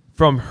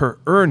 From her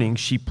earnings,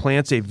 she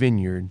plants a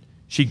vineyard.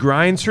 She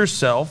girds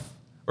herself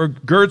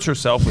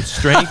with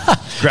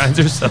strength. Grinds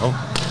herself.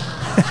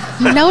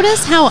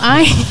 Notice how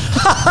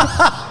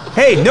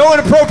Hey, no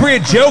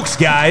inappropriate jokes,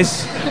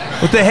 guys.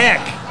 What the heck?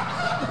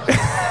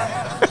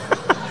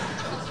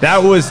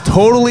 That was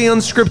totally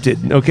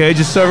unscripted, okay?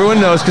 Just so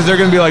everyone knows, because they're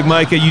going to be like,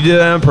 Micah, you did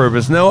that on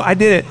purpose. No, I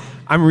didn't.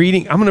 I'm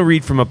going to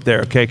read from up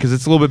there, okay? Because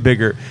it's a little bit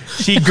bigger.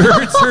 She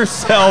girds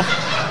herself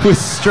with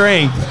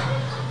strength.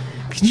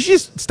 Can you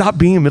just stop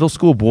being a middle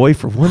school boy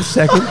for 1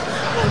 second?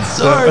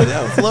 Sorry,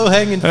 that was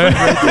low-hanging fruit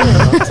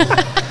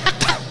right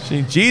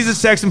there. Jesus,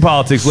 sex, and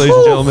politics, ladies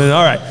and gentlemen.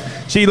 All right.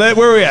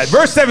 Where are we at?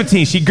 Verse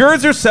 17. She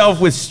girds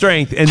herself with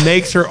strength and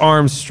makes her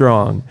arms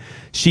strong.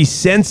 She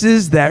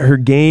senses that her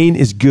gain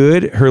is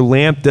good. Her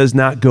lamp does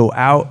not go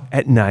out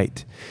at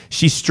night.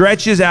 She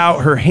stretches out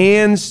her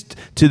hands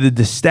to the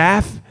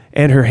distaff,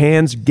 and her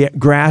hands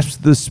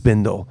grasp the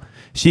spindle.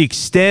 She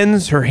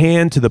extends her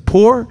hand to the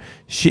poor,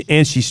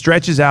 and she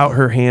stretches out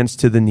her hands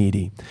to the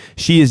needy.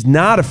 She is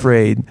not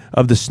afraid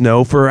of the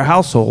snow for her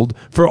household,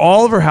 for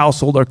all of her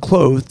household are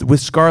clothed with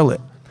scarlet.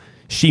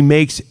 She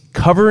makes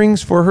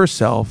coverings for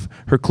herself.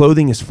 Her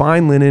clothing is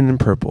fine linen and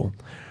purple.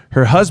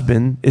 Her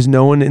husband is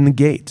known in the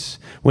gates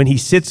when he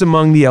sits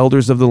among the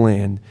elders of the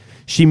land.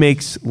 She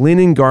makes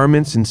linen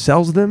garments and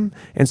sells them,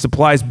 and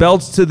supplies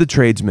belts to the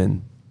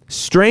tradesmen.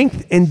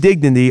 Strength and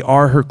dignity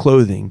are her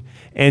clothing,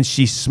 and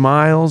she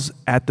smiles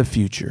at the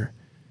future.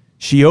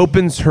 She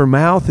opens her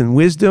mouth in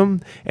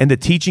wisdom, and the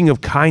teaching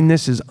of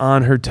kindness is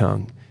on her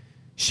tongue.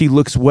 She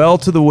looks well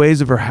to the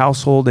ways of her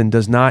household and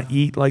does not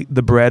eat like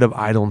the bread of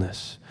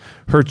idleness.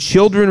 Her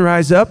children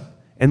rise up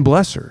and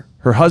bless her,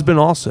 her husband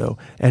also,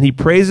 and he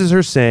praises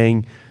her,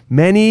 saying,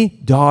 many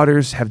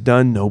daughters have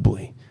done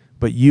nobly,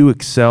 but you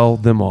excel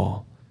them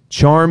all.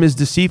 Charm is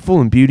deceitful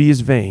and beauty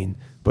is vain,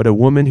 but a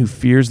woman who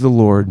fears the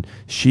Lord,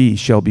 she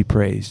shall be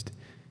praised.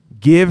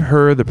 Give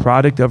her the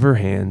product of her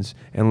hands,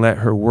 and let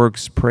her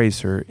works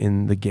praise her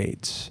in the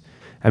gates.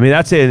 I mean,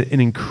 that's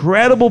an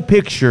incredible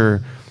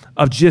picture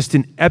of just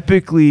an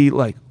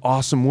epically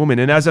awesome woman.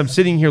 And as I'm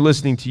sitting here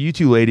listening to you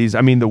two ladies,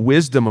 I mean, the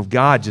wisdom of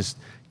God just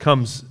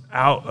comes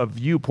out of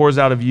you, pours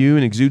out of you,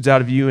 and exudes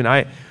out of you. And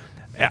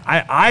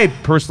I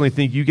personally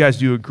think you guys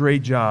do a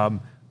great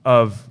job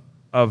of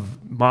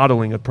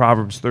modeling a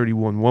Proverbs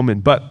 31 woman.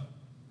 But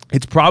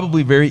it's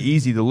probably very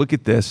easy to look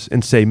at this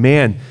and say,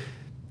 man,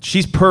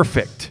 she's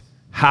perfect.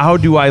 How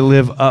do I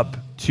live up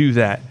to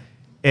that?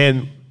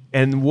 And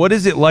what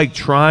is it like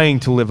trying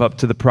to live up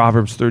to the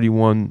Proverbs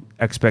 31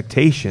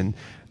 expectation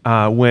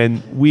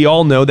when we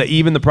all know that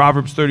even the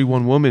Proverbs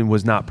 31 woman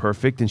was not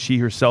perfect and she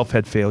herself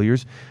had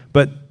failures?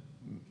 But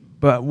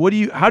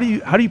how do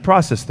you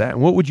process that?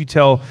 And what would you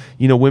tell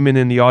women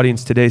in the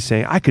audience today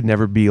saying, I could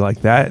never be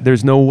like that.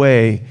 There's no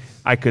way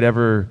I could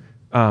ever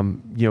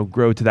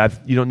grow to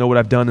that. You don't know what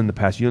I've done in the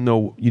past. You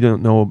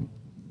don't know.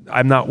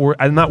 I'm not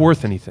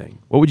worth anything.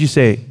 What would you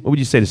say? What would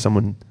you say to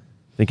someone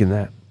thinking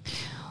that?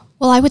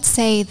 Well, I would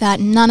say that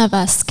none of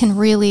us can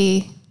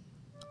really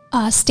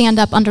stand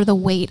up under the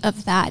weight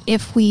of that.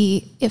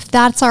 If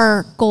that's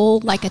our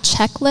goal, like a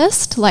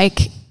checklist,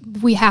 like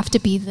we have to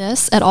be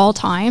this at all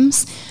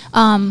times.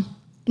 I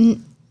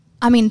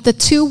mean, the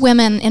two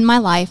women in my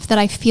life that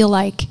I feel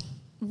like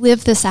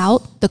live this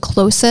out the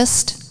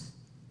closest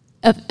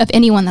of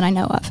anyone that I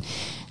know of,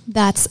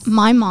 that's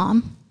my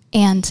mom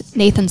and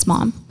Nathan's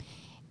mom,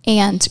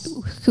 and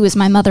who is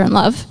my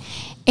mother-in-law.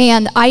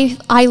 And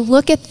I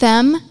look at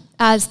them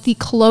as the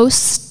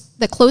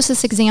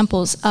closest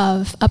examples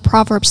of a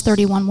Proverbs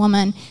 31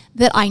 woman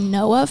that I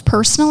know of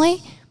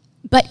personally,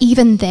 but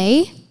even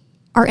they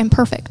are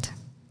imperfect.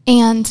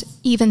 And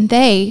even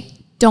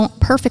they don't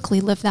perfectly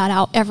live that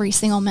out every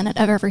single minute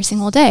of every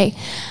single day.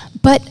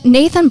 But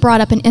Nathan brought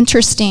up an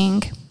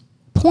interesting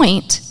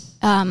point,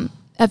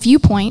 a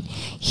viewpoint.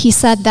 He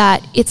said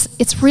that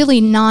it's really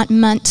not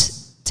meant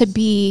to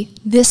be,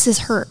 this is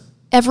her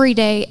every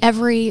day,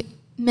 every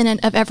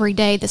minute of every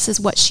day, this is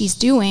what she's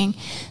doing.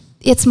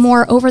 It's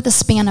more over the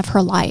span of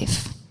her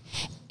life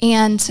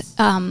and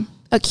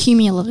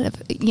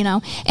accumulative,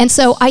 And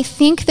so I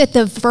think that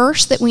the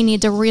verse that we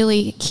need to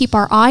really keep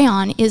our eye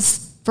on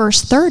is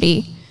verse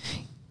 30,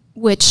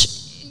 which,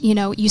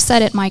 you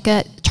said it,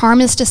 Micah,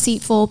 charm is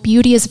deceitful,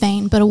 beauty is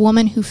vain, but a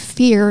woman who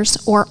fears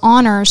or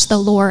honors the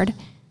Lord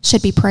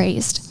should be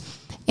praised.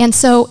 And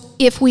so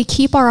if we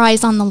keep our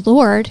eyes on the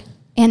Lord,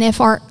 and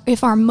if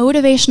our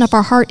motivation of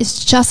our heart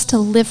is just to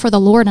live for the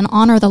Lord and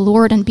honor the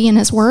Lord and be in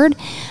his word,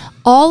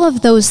 all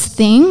of those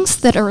things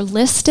that are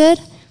listed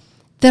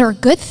that are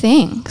good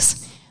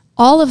things,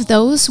 all of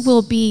those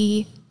will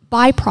be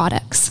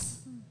byproducts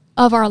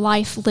of our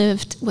life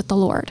lived with the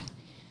Lord.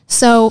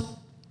 So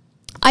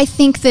I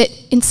think that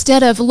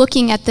instead of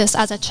looking at this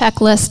as a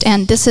checklist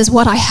and this is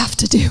what I have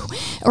to do,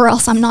 or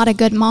else I'm not a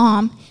good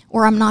mom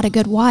or I'm not a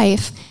good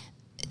wife,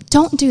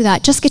 don't do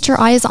that. Just get your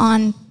eyes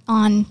on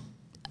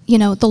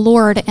the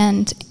Lord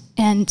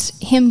and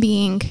him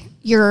being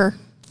your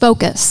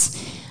focus.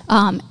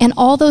 And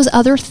all those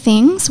other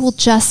things will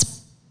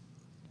just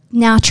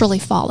naturally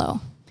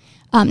follow.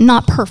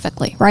 Not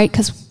perfectly, right?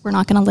 Because we're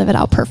not going to live it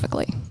out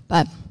perfectly.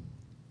 But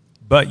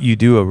you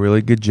do a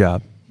really good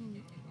job.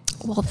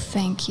 Well,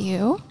 thank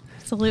you.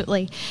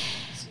 Absolutely.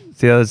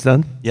 See how that's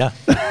done? Yeah.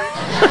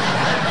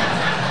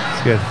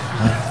 It's good.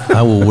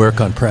 I will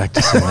work on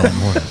practicing that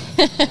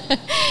more.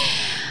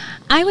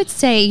 I would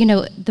say,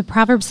 the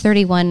Proverbs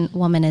 31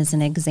 woman is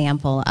an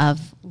example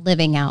of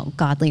living out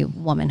godly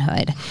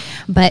womanhood,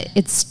 but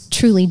it's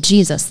truly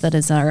Jesus that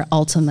is our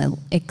ultimate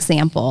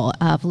example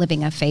of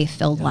living a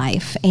faith-filled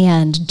life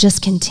and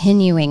just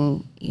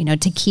continuing,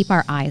 to keep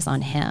our eyes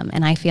on him.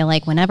 And I feel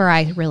like whenever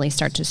I really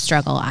start to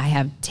struggle, I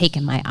have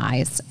taken my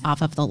eyes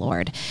off of the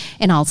Lord,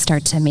 and I'll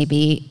start to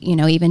maybe,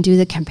 even do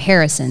the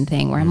comparison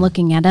thing where I'm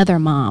looking at other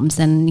moms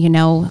and,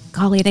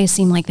 golly, they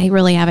seem like they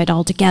really have it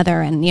all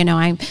together. And,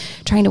 I'm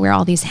trying to wear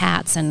all these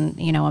hats and,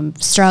 I'm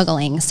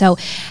struggling. So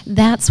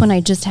that's when I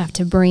just have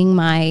to bring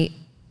my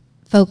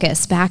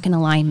focus back in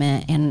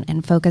alignment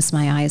and focus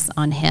my eyes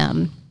on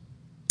him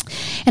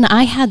And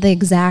I had the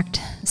exact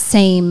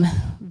same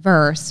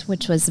verse,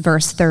 which was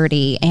verse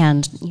 30,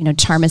 and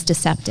charm is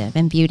deceptive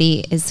and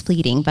beauty is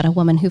fleeting, but a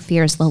woman who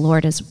fears the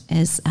Lord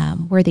is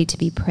worthy to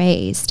be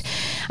praised.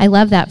 I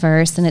love that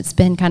verse, and it's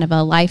been kind of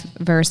a life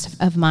verse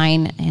of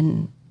mine,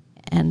 and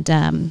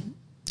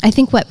I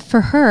think what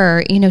for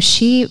her,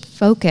 she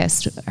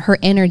focused her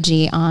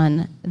energy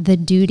on the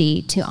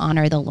duty to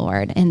honor the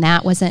Lord, and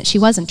she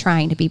wasn't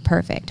trying to be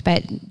perfect,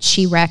 but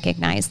she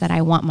recognized that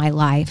I want my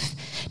life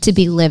to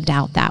be lived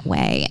out that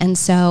way. And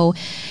so,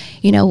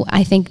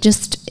 I think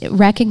just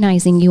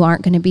recognizing you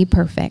aren't going to be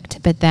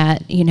perfect, but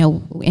that,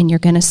 and you're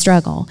going to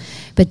struggle,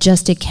 but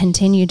just to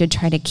continue to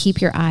try to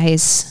keep your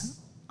eyes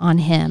on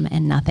him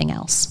and nothing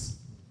else.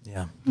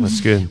 Yeah.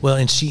 That's good. Well,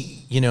 and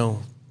she,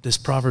 this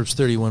Proverbs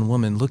 31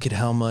 woman, look at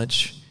how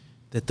much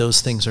that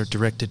those things are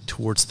directed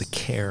towards the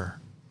care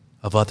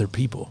of other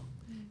people.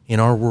 In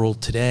our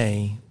world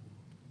today,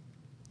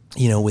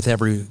 with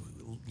every,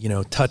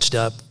 touched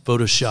up,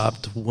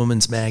 photoshopped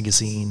woman's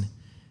magazine,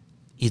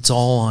 it's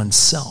all on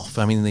self.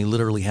 I mean, they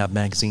literally have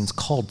magazines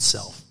called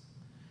Self.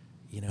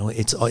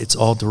 It's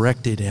all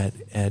directed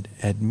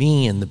at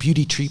me and the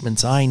beauty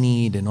treatments I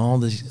need and all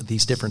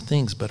these different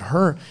things. But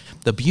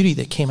the beauty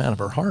that came out of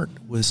her heart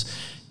was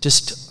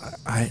just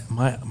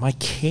my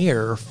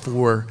care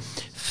for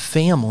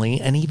family,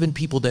 and even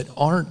people that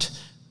aren't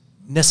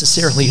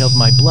necessarily of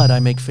my blood. I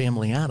make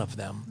family out of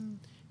them.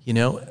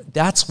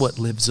 That's what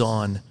lives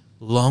on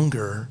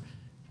longer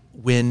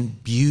when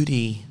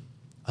beauty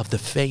of the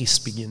face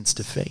begins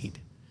to fade,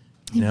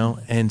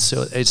 and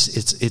so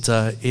it's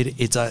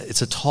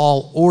a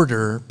tall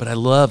order, but I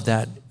love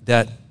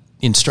that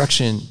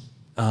instruction,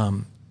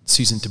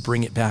 Susan, to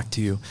bring it back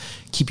to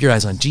keep your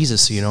eyes on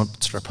Jesus so you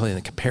don't start playing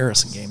the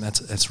comparison game.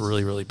 That's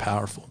really, really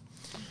powerful.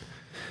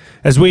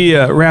 As we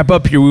wrap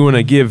up here, we want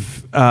to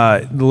give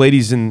the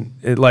ladies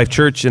at Life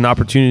Church an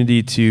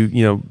opportunity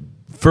to,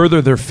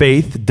 further their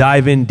faith,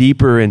 dive in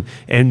deeper,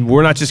 and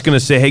we're not just going to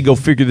say, hey, go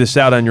figure this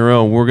out on your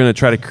own. We're going to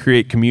try to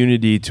create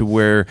community to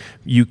where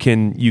you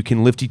can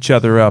lift each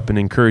other up and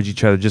encourage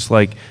each other, just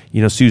like,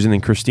 Susan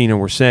and Christina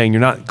were saying.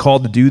 You're not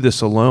called to do this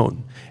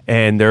alone.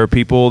 And there are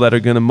people that are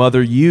going to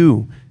mother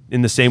you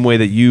in the same way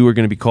that you are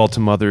going to be called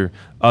to mother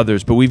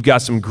others. But we've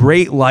got some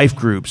great life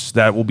groups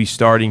that will be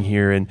starting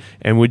here,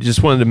 and we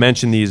just wanted to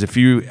mention these. If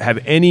you have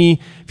any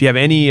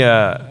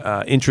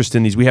interest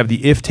in these, we have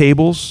the If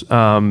tables,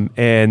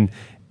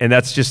 and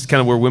that's just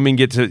kind of where women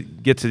get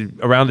to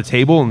around a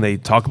table and they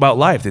talk about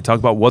life. They talk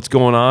about what's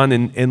going on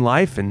in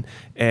life and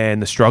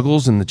the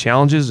struggles and the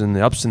challenges and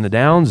the ups and the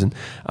downs. And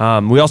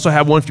we also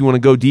have one if you want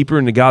to go deeper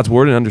into God's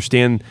Word and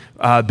understand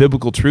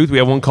biblical truth. We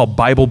have one called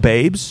Bible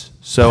Babes.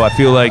 So I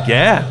feel like,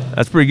 yeah,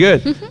 that's pretty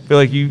good. I feel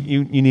like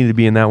you need to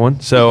be in that one.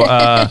 So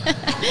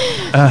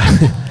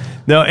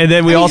no, and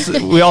then we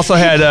also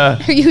had.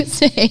 Are you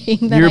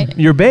saying that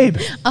your babe?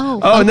 Oh,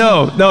 okay.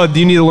 No. Do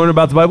you need to learn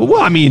about the Bible?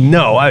 Well, I mean,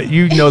 no.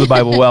 You know the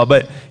Bible well,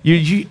 but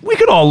we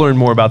could all learn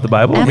more about the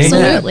Bible.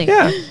 Absolutely.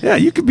 Yeah,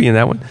 you could be in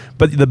that one.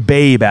 But the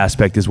babe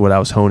aspect is what I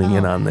was honing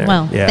in on there.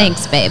 Well,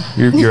 thanks, babe.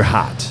 You're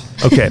hot.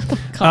 Okay.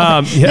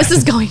 This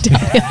is going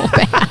downhill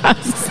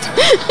fast.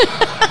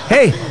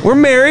 Hey, we're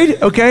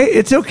married. Okay,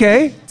 it's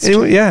okay.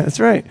 Anyway, yeah,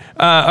 that's right.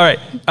 All right.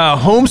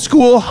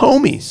 Homeschool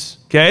homies.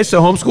 Okay, so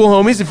homeschool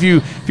homies.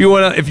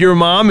 If you're a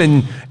mom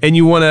and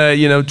you want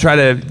to try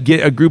to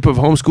get a group of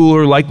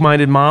homeschooler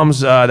like-minded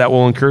moms that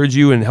will encourage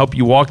you and help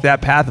you walk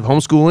that path of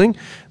homeschooling,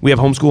 we have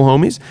homeschool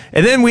homies,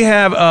 and then we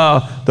have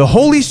the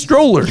Holy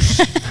Strollers.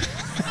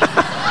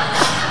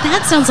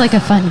 That sounds like a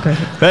fun group.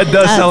 That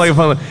does sound like a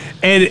fun one.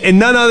 And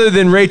none other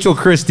than Rachel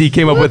Christie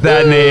came up with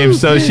that name.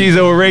 So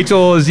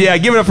Rachel is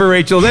give it up for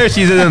Rachel. There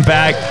she is in the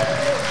back.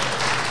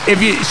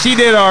 She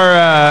did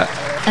our.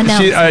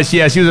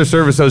 She was our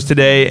service host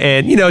today,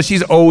 and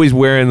she's always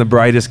wearing the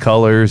brightest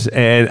colors,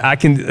 and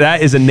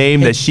that is a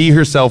name that she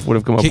herself would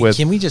have come up with.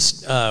 Can we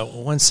just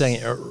 1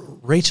 second?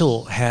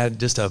 Rachel had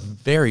just a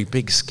very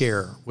big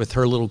scare with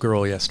her little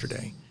girl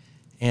yesterday,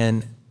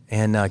 and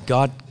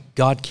God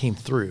came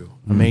through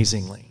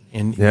amazingly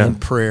in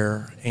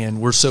prayer, and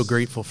we're so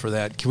grateful for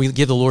that. Can we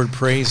give the Lord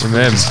praise?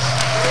 Amen. For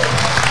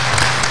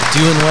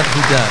doing what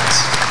He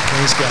does?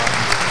 Praise God.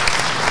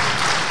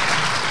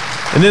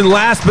 And then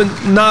last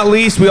but not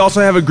least, we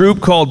also have a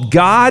group called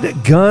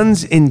God,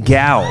 Guns, and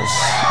Gals.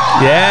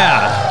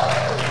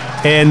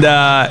 Yeah. And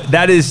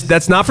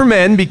that's not for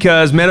men,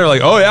 because men are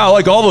like, oh yeah, I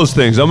like all those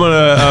things. I'm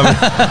gonna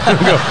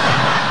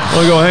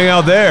go hang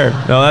out there.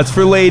 No, that's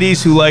for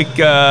ladies who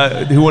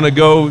who want to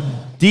go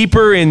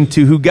deeper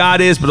into who God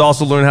is, but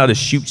also learn how to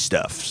shoot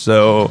stuff.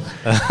 So,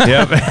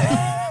 yep.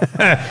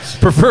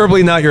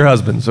 Preferably not your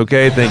husbands.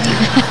 Okay, thank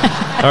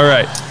you. All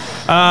right.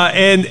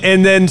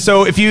 And then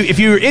so if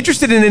you're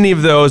interested in any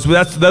of those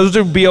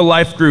would be a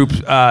life group.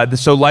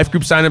 So life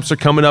group signups are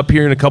coming up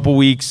here in a couple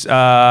weeks.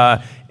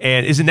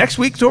 And is it next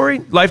week, Tori?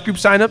 Life group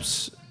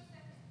signups?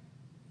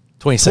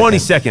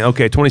 22nd.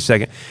 Okay,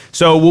 22nd.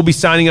 So we'll be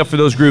signing up for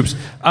those groups.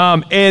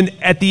 And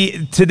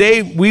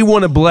today we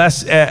want to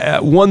bless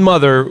one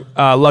mother,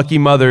 lucky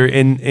mother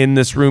in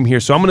this room here.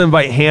 So I'm going to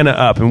invite Hannah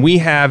up, and we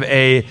have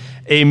a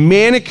a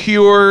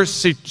manicure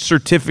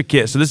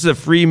certificate. So this is a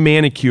free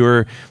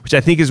manicure, which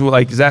I think is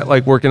like, is that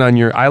like working on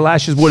your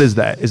eyelashes? What is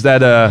that? Is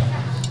that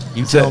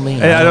You tell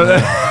me. I don't know.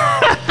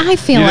 I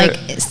feel like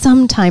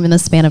sometime in the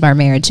span of our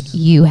marriage,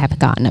 you have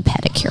gotten a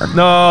pedicure.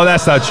 No,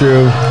 that's not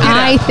true.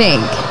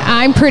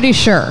 I'm pretty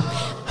sure.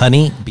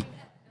 Honey,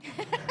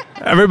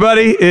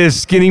 Everybody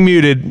is getting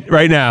muted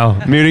right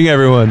now. Muting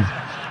everyone.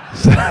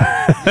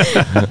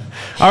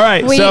 All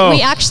right,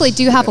 We actually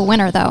do have a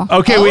winner, though.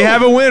 Okay, we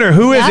have a winner.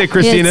 Who is Yep, it,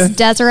 Christina? It's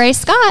Desiree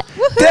Scott.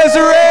 Woohoo!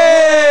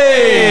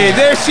 Desiree!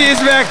 There she is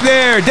back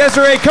there.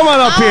 Desiree, come on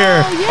up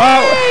here.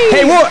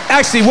 Hey,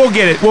 we'll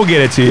get it. We'll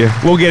get it to you.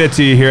 We'll get it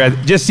to you here.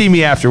 Just see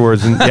me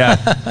afterwards. And yeah,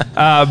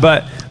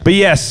 but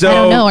yes. So I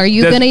don't know. Are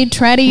you going to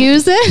try to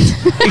use it?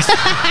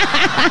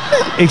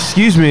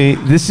 Excuse me.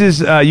 This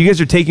is you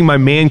guys are taking my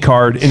man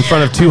card in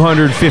front of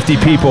 250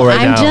 people right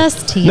now. I'm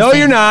just teasing. No,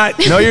 you're not.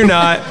 No, you're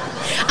not.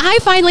 I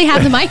finally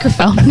have the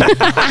microphone.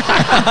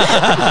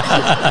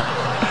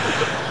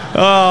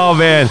 Oh,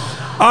 man.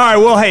 All right.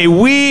 Well, hey,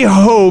 we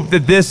hope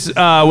that this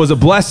was a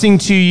blessing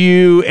to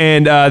you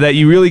and that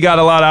you really got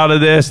a lot out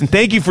of this. And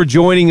thank you for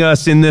joining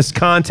us in this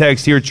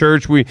context here,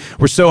 church. We're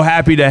so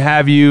happy to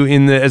have you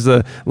as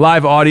a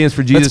live audience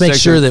for Jesus. Let's make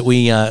sure that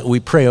we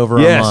pray over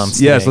our moms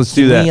today. Yes, let's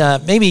do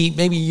that.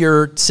 Maybe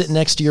you're sitting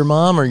next to your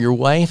mom or your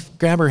wife.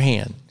 Grab her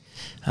hand.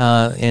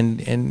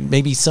 And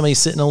maybe somebody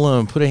sitting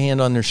alone, put a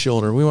hand on their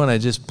shoulder. We want to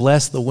just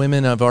bless the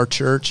women of our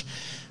church.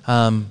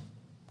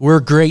 We're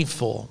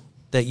grateful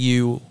that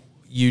you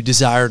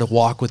desire to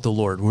walk with the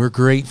Lord. We're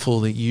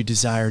grateful that you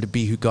desire to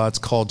be who God's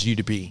called you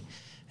to be.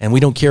 And we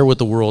don't care what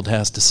the world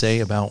has to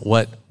say about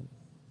what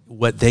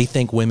they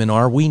think women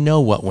are. We know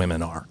what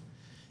women are.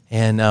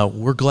 And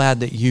we're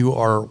glad that you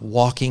are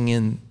walking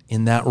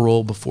in that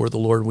role before the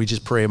Lord. We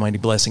just pray a mighty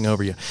blessing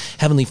over you.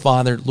 Heavenly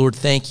Father, Lord,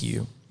 thank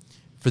you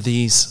for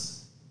these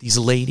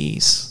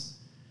ladies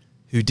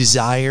who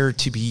desire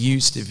to be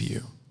used of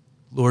you.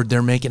 Lord,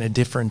 they're making a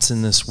difference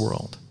in this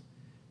world.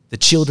 The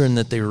children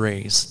that they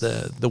raise,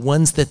 the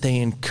ones that they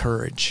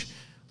encourage,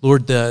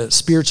 Lord, the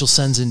spiritual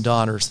sons and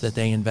daughters that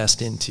they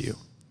invest into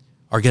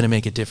are going to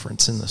make a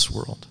difference in this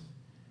world.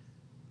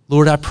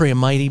 Lord, I pray a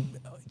mighty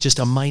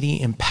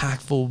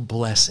impactful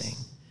blessing.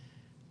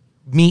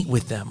 Meet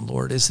with them,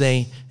 Lord, as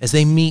they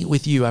meet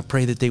with you. I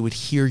pray that they would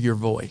hear your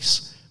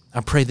voice. I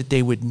pray that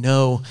they would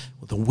know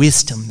the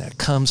wisdom that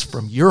comes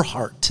from your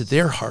heart to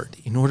their heart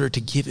in order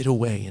to give it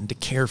away and to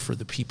care for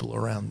the people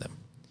around them.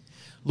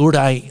 Lord,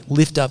 I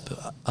lift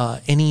up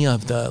any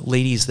of the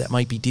ladies that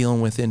might be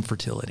dealing with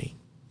infertility.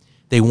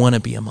 They want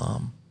to be a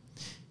mom.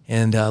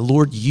 And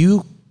Lord,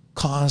 you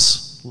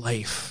cause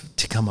life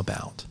to come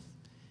about.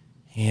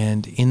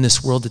 And in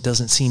this world that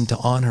doesn't seem to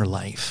honor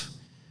life,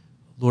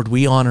 Lord,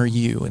 we honor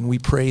you, and we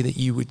pray that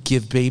you would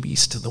give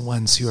babies to the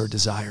ones who are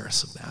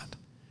desirous of that.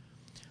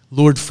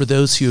 Lord, for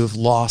those who have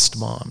lost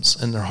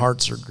moms and their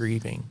hearts are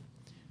grieving,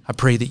 I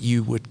pray that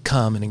you would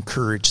come and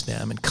encourage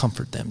them and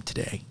comfort them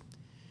today.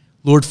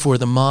 Lord, for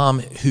the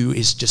mom who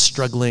is just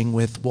struggling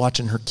with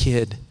watching her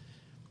kid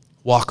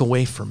walk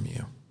away from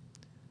you,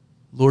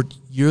 Lord,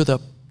 you're the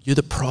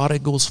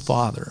prodigal's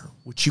father,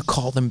 which you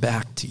call them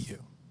back to you.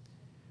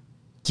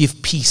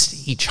 Give peace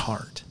to each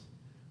heart.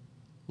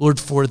 Lord,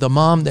 for the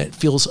mom that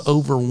feels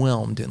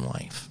overwhelmed in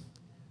life,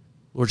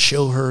 Lord,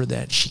 show her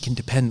that she can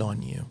depend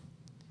on you.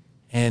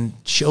 And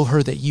show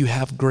her that you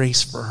have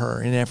grace for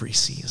her in every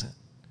season.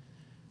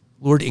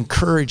 Lord,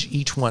 encourage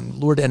each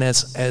one. Lord, and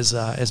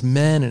as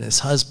men and as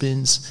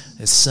husbands,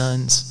 as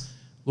sons,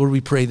 Lord,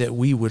 we pray that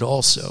we would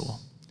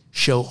also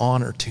show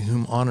honor to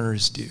whom honor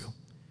is due.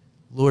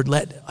 Lord,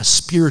 let a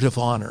spirit of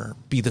honor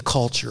be the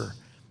culture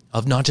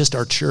of not just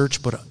our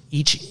church, but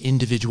each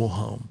individual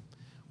home.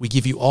 We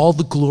give you all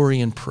the glory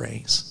and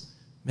praise.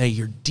 May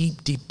your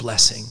deep, deep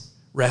blessing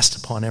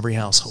rest upon every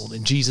household.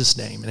 In Jesus'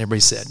 name. And everybody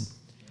said,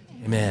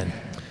 amen.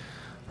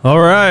 All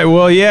right.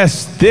 Well,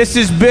 yes, this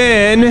has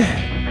been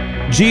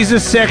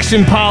Jesus, Sex,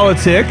 and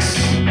Politics.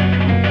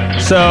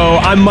 So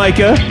I'm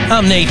Micah.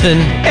 I'm Nathan.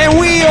 And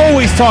we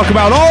always talk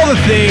about all the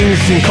things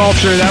in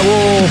culture that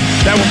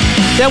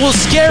will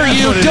scare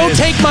you. Don't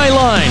take my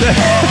line.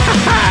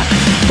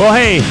 Well,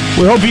 hey,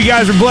 we hope you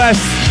guys are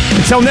blessed.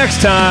 Until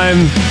next time,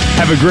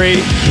 have a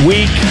great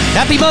week.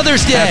 Happy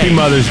Mother's Day. Happy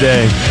Mother's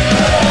Day.